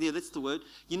like, that's the word,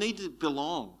 you need to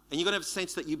belong. And you've got to have a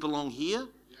sense that you belong here.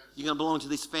 You're going to belong to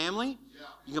this family.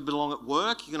 You're going to belong at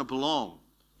work. You're going to belong.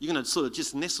 You're going to sort of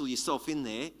just nestle yourself in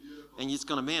there. And you're just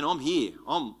going to, man, I'm here.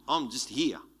 I'm just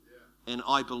here. And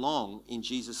I belong in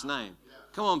Jesus' name.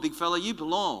 Come on, big fella, you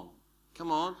belong.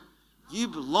 Come on. You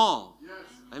belong.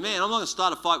 Amen. I'm not going to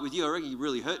start a fight with you. I reckon you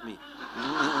really hurt me.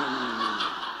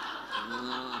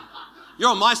 You're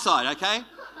on my side, okay?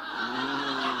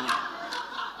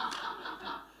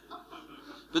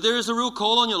 But there is a real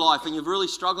call on your life, and you're really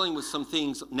struggling with some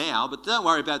things now, but don't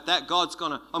worry about that. God's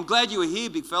going to... I'm glad you were here,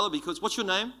 big fella, because what's your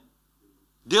name?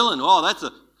 Dylan. Oh,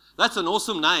 that's an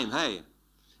awesome name, hey.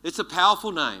 It's a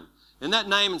powerful name. And that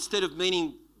name, instead of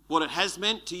meaning what it has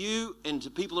meant to you and to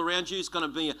people around you, is going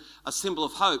to be a symbol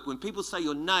of hope. When people say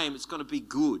your name, it's going to be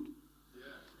good.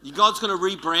 God's going to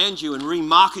rebrand you and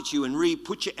remarket you and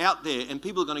put you out there, and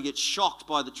people are going to get shocked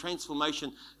by the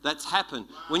transformation that's happened.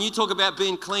 When you talk about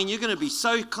being clean, you're going to be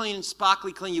so clean and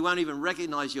sparkly clean you won't even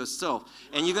recognize yourself.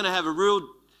 And you're going to have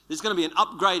There's going to be an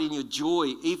upgrade in your joy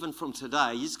even from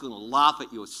today. You're just going to laugh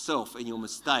at yourself and your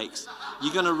mistakes.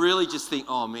 You're going to really just think,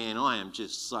 oh man, I am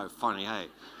just so funny, hey.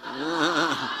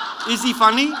 Is he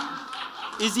funny?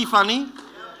 Is he funny?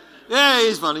 Yeah, he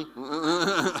is funny.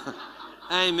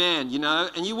 Amen, you know.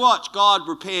 And you watch God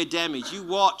repair damage. You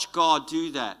watch God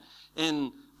do that.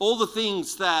 And all the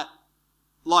things that,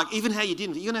 like even how you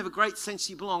didn't, you're going to have a great sense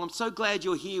you belong. I'm so glad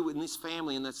you're here in this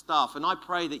family and that stuff. And I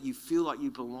pray that you feel like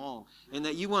you belong and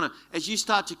that you want to, as you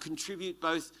start to contribute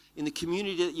both in the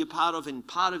community that you're part of and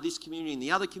part of this community and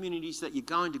the other communities that you're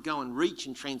going to go and reach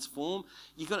and transform,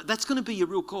 that's going to be your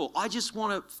real call. I just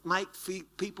want to make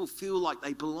people feel like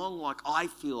they belong like I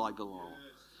feel I belong.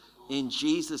 In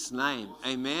Jesus' name,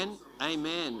 amen,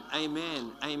 amen,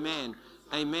 amen, amen,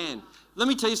 amen. Let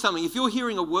me tell you something. If you're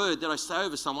hearing a word that I say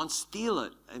over someone, steal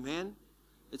it. Amen.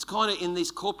 It's kind of in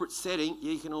this corporate setting.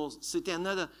 You can all sit down.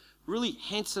 They're the really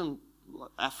handsome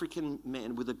African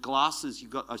man with the glasses.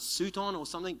 You've got a suit on or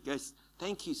something. Goes,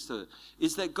 thank you, sir.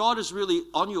 Is that God is really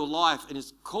on your life and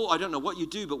is call. I don't know what you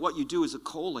do, but what you do is a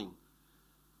calling.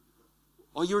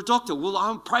 Oh, you're a doctor.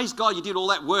 Well, praise God you did all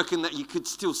that work and that you could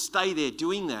still stay there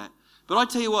doing that. But I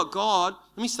tell you what, God,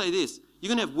 let me say this. You're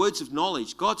going to have words of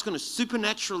knowledge. God's going to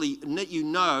supernaturally let you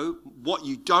know what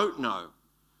you don't know.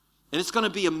 And it's going to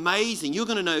be amazing. You're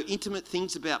going to know intimate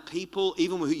things about people,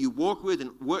 even who you walk with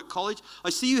and work college.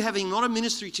 I see you having not a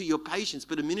ministry to your patients,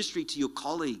 but a ministry to your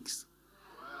colleagues.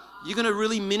 You're going to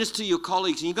really minister to your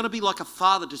colleagues, and you're going to be like a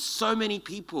father to so many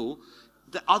people,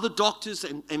 the other doctors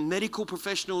and medical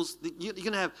professionals. You're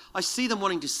going to have, I see them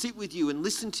wanting to sit with you and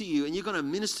listen to you, and you're going to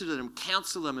minister to them,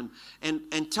 counsel them,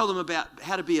 and tell them about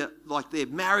how to be like their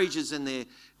marriages and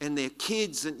their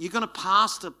kids. And you're going to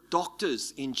pastor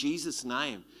doctors in Jesus'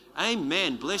 name.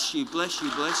 Amen. Bless you, bless you,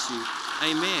 bless you.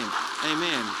 Amen.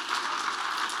 Amen.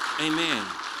 Amen.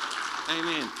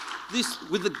 Amen. This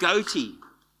with the goatee,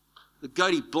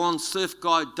 blonde surf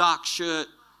guy, dark shirt.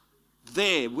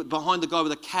 There, behind the guy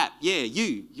with a cap. Yeah,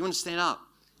 you want to stand up?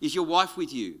 Is your wife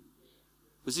with you?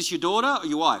 Was this your daughter or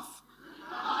your wife?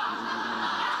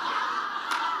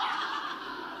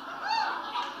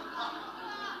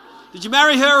 Did you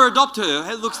marry her or adopt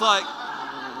her? It looks like...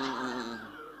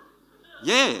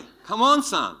 Yeah, come on,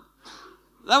 son.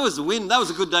 That was a win. That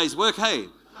was a good day's work, hey?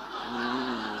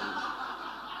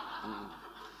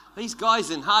 These guys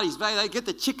in Hardy's Bay, they get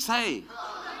the chicks, hey?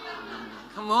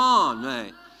 Come on,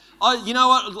 mate. You know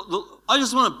what? I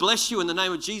just want to bless you in the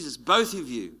name of Jesus, both of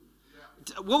you.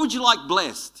 What would you like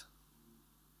blessed?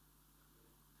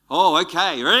 Oh,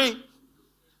 okay. Ready?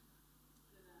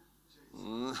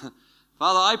 Father,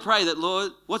 I pray that,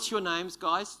 Lord, what's your names,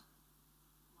 guys?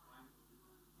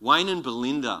 Wayne and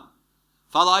Belinda.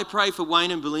 Father, I pray for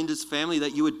Wayne and Belinda's family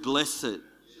that you would bless it.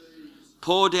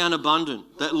 Pour down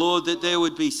abundant. That, Lord, that there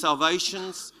would be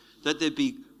salvations, that there'd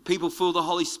be people full of the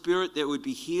Holy Spirit, there would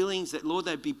be healings, that, Lord,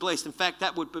 they'd be blessed. In fact,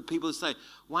 that would be people to say,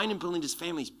 Wayne and Belinda's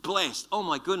family's blessed. Oh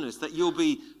my goodness, that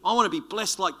I want to be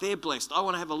blessed like they're blessed. I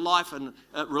want to have a life and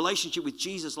a relationship with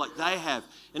Jesus like they have.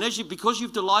 And because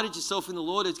you've delighted yourself in the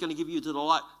Lord, it's going to give you the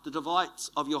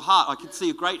delights of your heart. I can see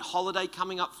a great holiday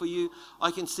coming up for you. I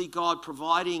can see God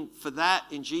providing for that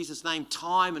in Jesus' name,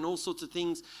 time and all sorts of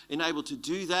things, and able to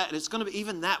do that. And it's going to be,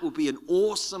 even that will be an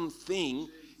awesome thing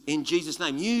in Jesus'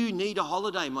 name. You need a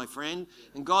holiday, my friend,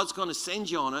 and God's going to send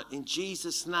you on it in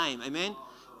Jesus' name. Amen?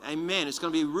 Amen. It's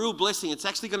going to be a real blessing. It's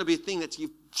actually going to be a thing that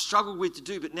you've struggled with to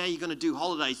do, but now you're going to do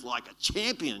holidays like a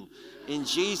champion in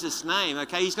Jesus' name.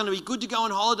 Okay? He's going to be good to go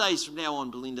on holidays from now on,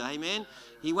 Belinda. Amen?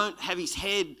 He won't have his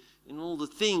head in all the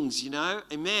things, you know.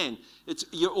 Amen.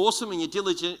 You're awesome and you're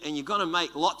diligent and you're going to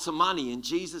make lots of money in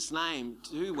Jesus' name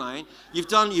too, Wayne. You've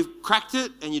cracked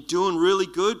it and you're doing really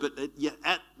good, but you're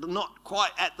not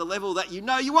quite at the level that you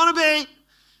know you want to be.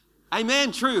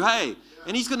 Amen. True. Hey.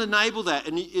 And he's going to enable that.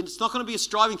 And it's not going to be a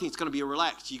striving thing. It's going to be a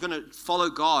relaxed. You're going to follow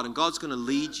God and God's going to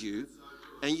lead you.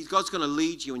 And God's going to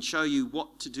lead you and show you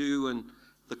what to do and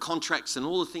the contracts and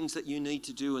all the things that you need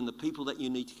to do and the people that you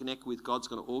need to connect with. God's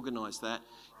going to organize that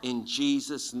in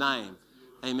Jesus' name.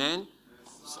 Amen.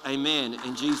 Amen.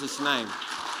 In Jesus' name.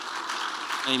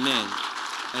 Amen.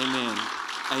 Amen.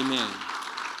 Amen.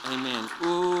 Amen.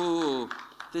 Ooh,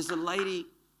 there's a lady.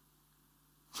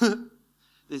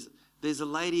 There's a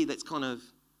lady that's kind of,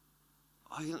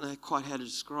 I don't know quite how to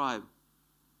describe.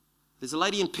 There's a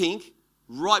lady in pink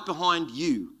right behind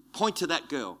you. Point to that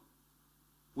girl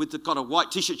got a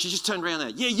white t-shirt. She just turned around there.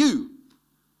 Yeah, you.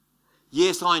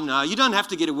 Yes, I know. You don't have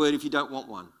to get a word if you don't want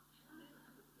one.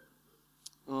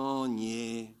 Oh,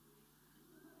 yeah.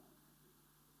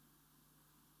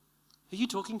 Who are you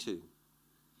talking to?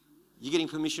 You're getting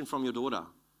permission from your daughter.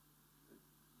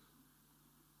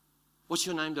 What's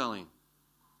your name, darling?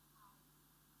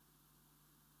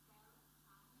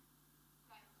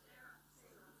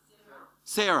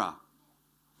 Sarah.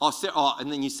 Oh, Sarah. Oh,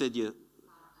 and then you said you,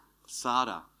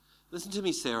 Sada. Listen to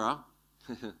me, Sarah.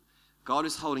 God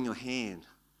is holding your hand.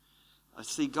 I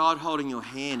see God holding your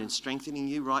hand and strengthening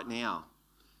you right now.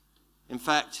 In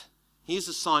fact, here's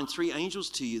a sign, 3 angels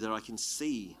to you that I can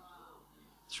see.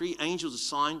 3 angels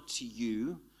assigned to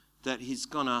you that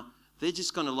they're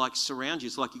just gonna like surround you.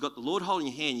 It's like you got the Lord holding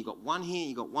your hand, you got one hand,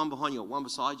 you got one behind you, got one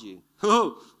beside you.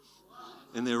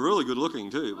 And they're really good looking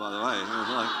too, by the way.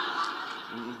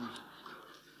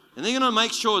 And they're going to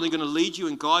make sure they're going to lead you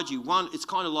and guide you. One, it's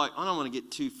kind of like, I don't want to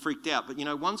get too freaked out, but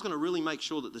one's going to really make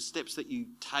sure that the steps that you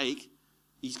take,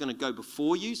 he's going to go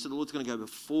before you. So the Lord's going to go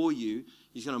before you.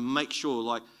 He's going to make sure,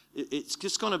 like, it's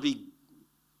just going to be,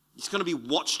 it's going to be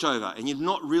watched over. And you've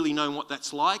not really known what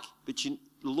that's like, but the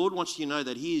Lord wants you to know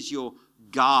that He is your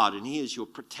guard and He is your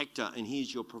protector and He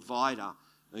is your provider,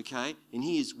 okay? And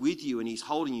He is with you and He's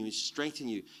holding you and strengthening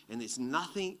you. And there's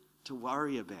nothing to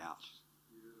worry about.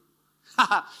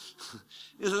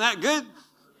 Isn't that good?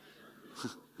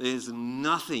 There's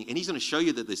nothing. And He's going to show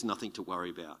you that there's nothing to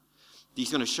worry about.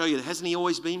 He's going to show you that, hasn't He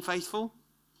always been faithful?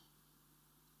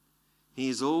 He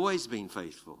has always been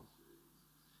faithful.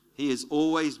 He has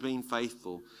always been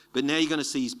faithful. But now you're going to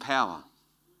see His power.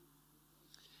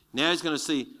 Now He's going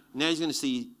to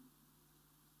see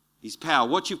His power.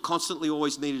 What you've constantly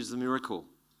always needed is a miracle.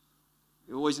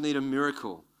 You always need a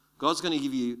miracle. God's going to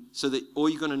give you, so that all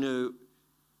you're going to know,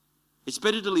 it's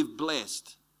better to live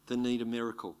blessed than need a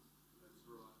miracle.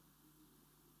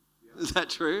 Is that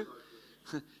true?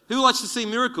 Who likes to see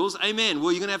miracles? Amen.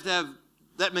 Well, you're going to have,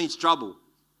 that means trouble.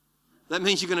 That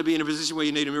means you're going to be in a position where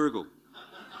you need a miracle.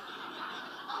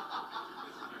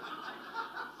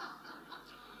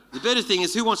 The better thing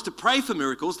is, who wants to pray for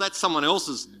miracles? That's someone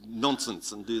else's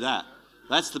nonsense, and do that.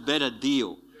 That's the better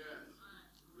deal.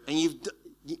 And do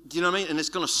you know what I mean? And it's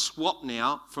going to swap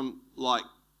now from like,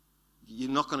 you're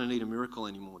not going to need a miracle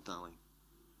anymore, darling.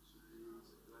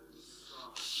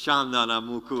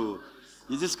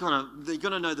 You're just going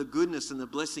to know the goodness and the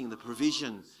blessing and the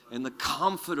provision and the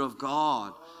comfort of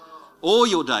God. All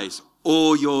your days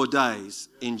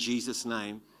in Jesus'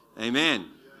 name. Amen.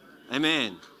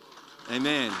 Amen.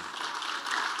 Amen.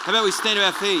 How about we stand to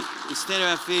our feet? We stand to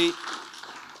our feet.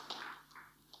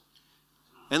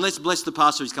 And let's bless the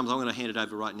pastor who's comes. I'm going to hand it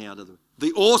over right now to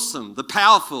the awesome, the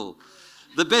powerful,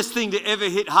 the best thing to ever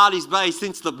hit Hardy's Bay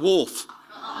since the wharf.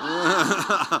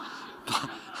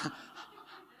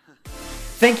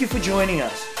 Thank you for joining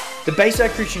us. The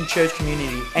Bayside Christian Church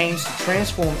community aims to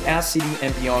transform our city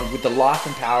and beyond with the life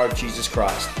and power of Jesus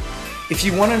Christ. If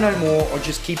you want to know more or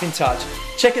just keep in touch,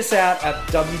 check us out at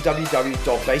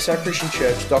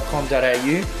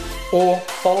www.baysidechristianchurch.com.au or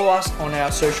follow us on our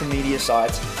social media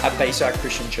sites at Bayside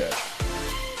Christian Church.